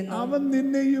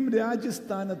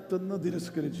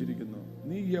തിരസ്കരിച്ചിരിക്കുന്നു.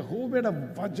 നീ യഹോവയുടെ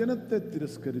വചനത്തെ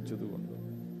തിരസ്കരിച്ചതുകൊണ്ട്.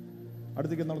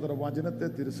 അടുത്തേക്ക് നമ്മൾ വചനത്തെ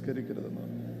തിരസ്കരിക്കരുതെന്ന്.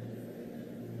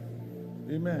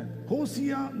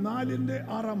 ഹോസിയ 4-ന്റെ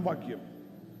 6-ാം വാക്യം.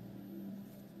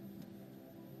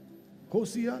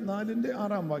 ഹോസിയ 4-ന്റെ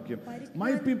 6-ാം വാക്യം.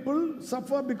 My people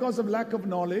suffer because of lack of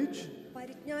knowledge.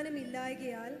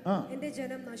 പരിജ്ഞാനമില്ലായ്കയാൽ എന്റെ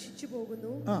ജനം നശിച്ചു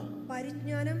പോകുന്നു.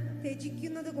 പരിജ്ഞാനം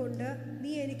ത്യജിക്കുന്നത് കൊണ്ട്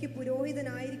നീ എനിക്ക്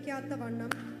പുരോഹിതനായിരിക്കാത്ത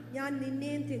വണ്ണം ഞാൻ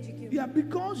നിന്നെയും ത്യജിക്കും. Yeah,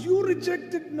 because you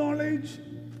rejected knowledge,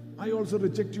 I also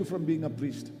reject you from being a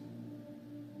priest.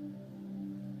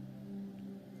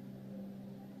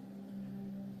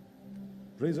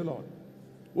 Praise the Lord.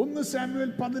 1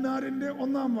 Samuel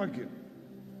 16:1.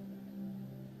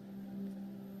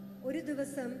 ഒരു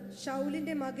ദിവസം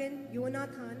ശൗലിന്റെ മകൻ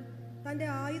യോനാഥാൻ തന്റെ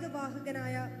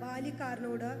ആയുധവാഹകനായ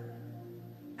ബാലിക്കാരനോട്,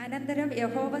 അനന്തരം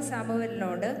യഹോവ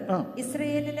സാമുവേലിനോട്,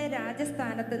 ഇസ്രയേലിലെ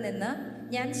രാജസ്ഥാനത്ത് നിന്ന്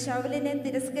ഞാൻ ശൗലിനെ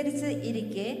തിരസ്കരിച്ച്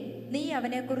ഇരിക്കെ നീ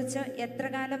അവനെ കുറിച്ച് എത്ര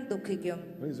കാലം ദുഃഖിക്കും?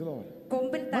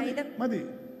 കൊമ്പിൽ തൈലം മതി.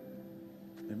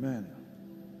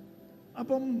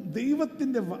 അപ്പം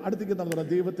ദൈവത്തിന്റെ അടുത്തേക്ക് നടന്ന,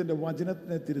 ദൈവത്തിന്റെ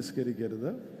വചനത്തിനെ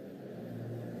തിരസ്കരിക്കരുത്,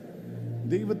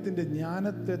 ദൈവത്തിന്റെ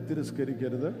ജ്ഞാനത്തെ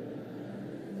തിരസ്കരിക്കരുത്.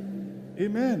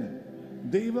 ആമേൻ.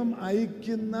 ദൈവം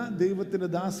അയക്കുന്ന ദൈവത്തിന്റെ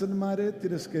ദാസന്മാരെ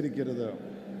തിരസ്കരിക്കരുത്.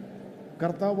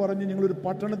 കർത്താവ് പറഞ്ഞു, നിങ്ങളൊരു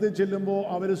പട്ടണത്തിൽ ചെല്ലുമ്പോൾ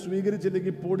അവരെ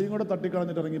സ്വീകരിച്ചില്ലെങ്കിൽ പൊടിയും കൂടെ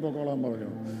തട്ടിക്കളഞ്ഞിട്ട് ഇറങ്ങിപ്പോക്കോളാൻ പറഞ്ഞു.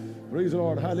 Praise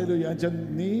Lord, hallelujah.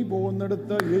 നീ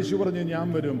പോകുന്നിടത്ത് യേശു പറഞ്ഞു ഞാൻ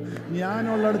വരും,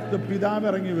 ഞാനുള്ളിടത്ത് പിതാവ്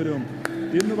ഇറങ്ങി വരും.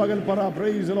 ഇന്ന് പകൽ പറ,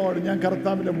 പ്രൈസ് ലോർഡ്, ഞാൻ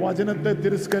കർത്താവിന്റെ വചനത്തെ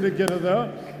തിരസ്കരിക്കരുത്.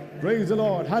 Praise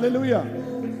Lord, hallelujah.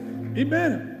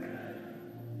 Amen.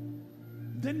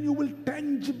 Then you will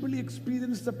tangibly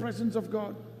experience the presence of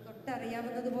God.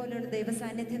 തൊട്ടറിയാവുന്നതുപോലെ ഒരു ദൈവ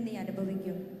സാന്നിധ്യം നീ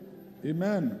അനുഭവിക്കും.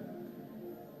 Amen.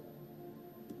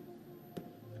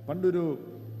 പണ്ടൊരു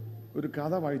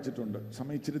കഥ വായിച്ചിട്ടുണ്ട്,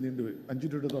 സമയം ഇച്ചിരി നീണ്ടുപോയി, 5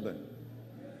 മിനിറ്റ് എടുത്തോട്ടെ.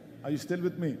 Are you still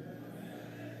with me?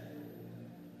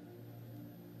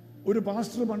 ഒരു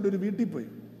പാസ്റ്റർ പണ്ടൊരു വീട്ടിൽ പോയി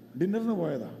ഡിന്നറിന്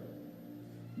പോയതാ.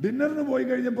 ഡിന്നറിന് പോയി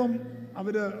കഴിഞ്ഞപ്പം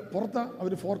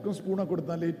അവര് ഫോർക്കും സ്പൂണൊക്കെ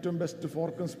കൊടുത്ത്, നല്ല ഏറ്റവും ബെസ്റ്റ്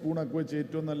ഫോർക്കും സ്പൂണൊക്കെ വെച്ച്,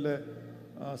 ഏറ്റവും നല്ല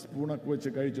സ്പൂണൊക്കെ വെച്ച്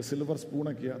കഴിച്ചു. സിൽവർ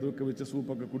സ്പൂണൊക്കെ അതൊക്കെ വെച്ച്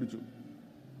സൂപ്പൊക്കെ കുടിച്ചു.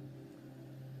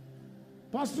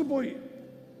 പാസ്റ്റർ പോയി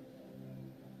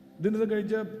ഡിന്നർ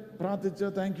കഴിച്ച് പ്രാർത്ഥിച്ച്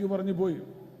താങ്ക് യു പറഞ്ഞു പോയി.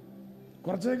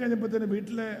 കുറച്ചേ കഴിഞ്ഞപ്പോഴത്തേന്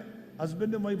വീട്ടിലെ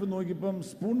ഹസ്ബൻഡും വൈഫ് നോക്കിയപ്പം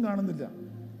സ്പൂൺ കാണുന്നില്ല.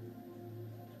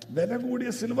 വില കൂടിയ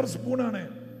സിൽവർ സ്പൂണാണ്,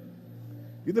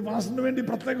 ഇത് പാസ്റ്ററിന് വേണ്ടി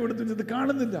പ്രത്യേകം എടുത്തിട്ട് ഇത്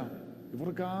കാണുന്നില്ല.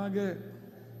 ഇവർക്കാകെ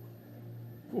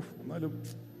എന്നാലും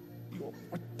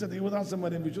ഒറ്റ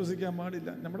ദൈവദാസന്മാരെയും വിശ്വസിക്കാൻ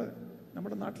പാടില്ല.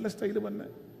 നമ്മുടെ നാട്ടിലെ സ്റ്റൈല് തന്നെ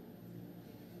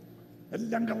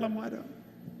എല്ലാം കള്ളന്മാരാ.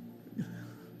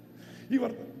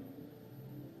 ഇവർ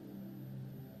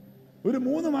ഒരു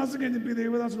 3 മാസം കഴിഞ്ഞപ്പോൾ ഈ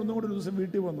ദേവദാസൻ ഒന്നും കൂടെ ഒരു ദിവസം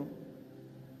വീട്ടിൽ വന്നു.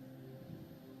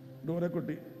 ഡോറെ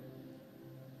കൊട്ടി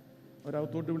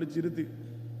ഒരകത്തോട്ട് വിളിച്ചിരുത്തി.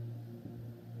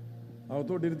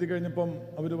 അകത്തോട്ട് ഇരുത്തി കഴിഞ്ഞപ്പം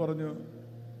അവര് പറഞ്ഞു,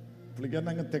 പുള്ളിക്കാരൻ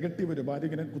അങ്ങ് തികട്ടി വരും. ഭാര്യ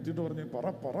ഇങ്ങനെ കുത്തിയിട്ട് പറഞ്ഞു,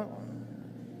 പറ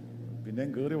പിന്നെയും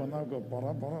കയറി വന്നാക്കോ, പറ.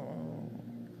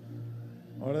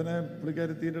 ഉടനെ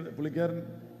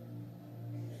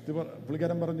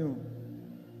പുള്ളിക്കാരൻ പറഞ്ഞു,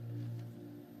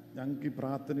 ഞങ്ങൾക്ക് ഈ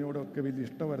പ്രാർത്ഥനയോടൊക്കെ വലിയ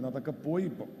ഇഷ്ടമായിരുന്നു, അതൊക്കെ പോയി.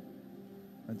 ഇപ്പം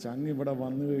ചങ്ങ് ഇവിടെ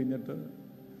വന്നു കഴിഞ്ഞിട്ട്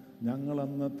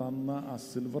ഞങ്ങളന്ന് തന്ന ആ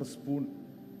സിൽവർ സ്പൂൺ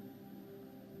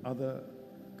അത്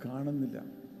കാണുന്നില്ല.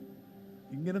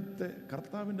 ഇങ്ങനത്തെ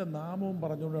കർത്താവിൻ്റെ നാമവും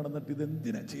പറഞ്ഞുകൊണ്ട് നടന്നിട്ട്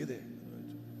ഇതെന്തിനാ ചെയ്തേ എന്ന്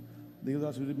ചോദിച്ചു.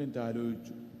 ദേവദാസ് ഒരു മിനിറ്റ്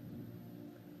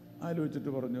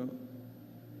ആലോചിച്ചിട്ട് പറഞ്ഞു,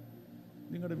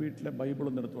 നിങ്ങളുടെ വീട്ടിലെ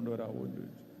ബൈബിളൊന്ന് എടുത്തുകൊണ്ട് വരാമോ എന്ന്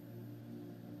ചോദിച്ചു.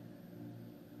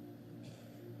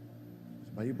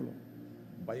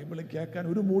 ബൈബിള് കേൾക്കാൻ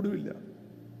ഒരു മൂടുമില്ല.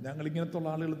 ഞങ്ങൾ ഇങ്ങനത്തെ ഉള്ള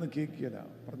ആളുകളൊന്നും കേൾക്കില്ല.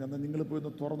 പറഞ്ഞാൽ നിങ്ങൾ പോയി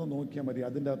ഒന്ന് തുറന്ന് നോക്കിയാൽ മതി,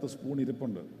 അതിൻ്റെ അകത്ത് സ്പൂൺ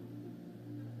ഇരിപ്പുണ്ട്.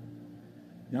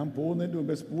 ഞാൻ പോകുന്നതിന്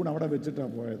മുമ്പേ സ്പൂൺ അവിടെ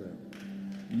വെച്ചിട്ടാണ് പോയത്.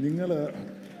 നിങ്ങൾ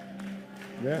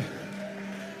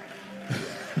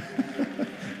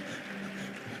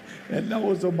എല്ലാ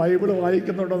ദിവസവും ബൈബിള്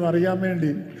വായിക്കുന്നുണ്ടോന്ന് അറിയാൻ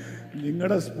വേണ്ടി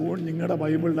നിങ്ങളുടെ സ്പൂൺ നിങ്ങളുടെ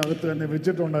ബൈബിളിനകത്ത് തന്നെ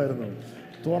വെച്ചിട്ടുണ്ടായിരുന്നു.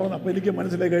 തുറന്നപ്പോൾ എനിക്ക്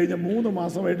മനസ്സിലായി, കഴിഞ്ഞ 3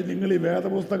 മാസമായിട്ട് നിങ്ങൾ ഈ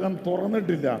വേദപുസ്തകം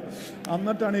തുറന്നിട്ടില്ല.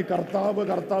 എന്നിട്ടാണ് ഈ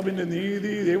കർത്താവിൻ്റെ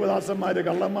നീതി, ദേവദാസന്മാര്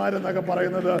കള്ളന്മാരെന്നൊക്കെ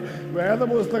പറയുന്നത്.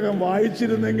 വേദപുസ്തകം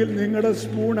വായിച്ചിരുന്നെങ്കിൽ നിങ്ങളുടെ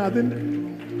സ്പൂൺ അതിൻ്റെ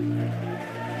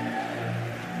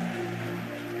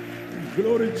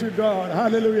Glory to God.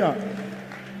 Hallelujah.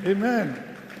 Amen.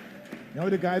 ഞാൻ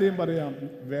ഒരു കാര്യം പറയാം,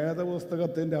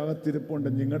 വേദപുസ്തകത്തിന്റെ അകത്തിരിപ്പുണ്ട്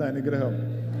നിങ്ങളുടെ അനുഗ്രഹം.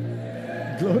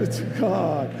 Glory to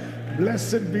God.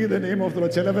 Blessed be the name of the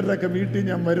Lord. ചിലവരുടെയൊക്കെ വീട്ടിൽ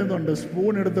ഞാൻ വരുന്നുണ്ട്,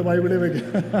 സ്പൂൺ എടുത്ത് ബൈബിളിൽ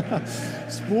വെക്കാൻ.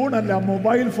 സ്പൂണല്ല,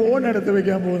 മൊബൈൽ ഫോൺ എടുത്ത്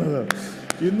വെക്കാൻ പോകുന്നത്.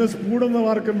 ഇന്ന് സ്പൂണൊന്നും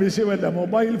ആർക്കും വിഷയമല്ല.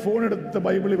 മൊബൈൽ ഫോൺ എടുത്ത്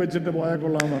ബൈബിളിൽ വെച്ചിട്ട് പോയാൽ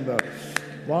കൊള്ളാമെന്നുണ്ട്.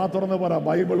 വാ തുറന്ന് പറ,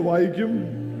 ബൈബിൾ വായിക്കും,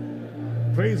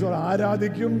 പ്രൈസ്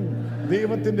ആരാധിക്കും,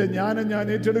 ദൈവത്തിന്റെ ജ്ഞാനം ഞാൻ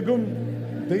ഏറ്റെടുക്കും,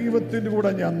 ദൈവത്തിന്റെ കൂടെ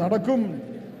ഞാൻ നടക്കും.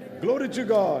 Glory to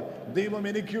God. ദൈവം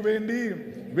എനിക്ക് വേണ്ടി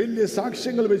വലിയ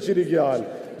സാക്ഷ്യങ്ങൾ വെച്ചിരിക്കാൻ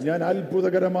ഞാൻ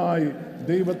അത്ഭുതകരമായി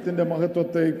ദൈവത്തിന്റെ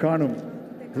മഹത്വത്തെ കാണും.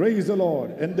 Praise the Lord.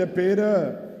 എൻ്റെ പേര്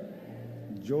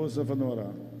ജോസഫ് എന്ന് പറ.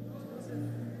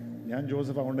 ഞാൻ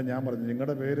ജോസഫ് ആകൊണ്ട് ഞാൻ പറഞ്ഞു,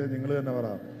 നിങ്ങളുടെ പേര് നിങ്ങൾ തന്നെ പറ.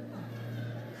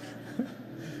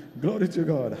 Glory to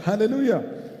God. Hallelujah.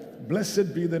 Blessed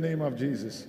be the name of Jesus.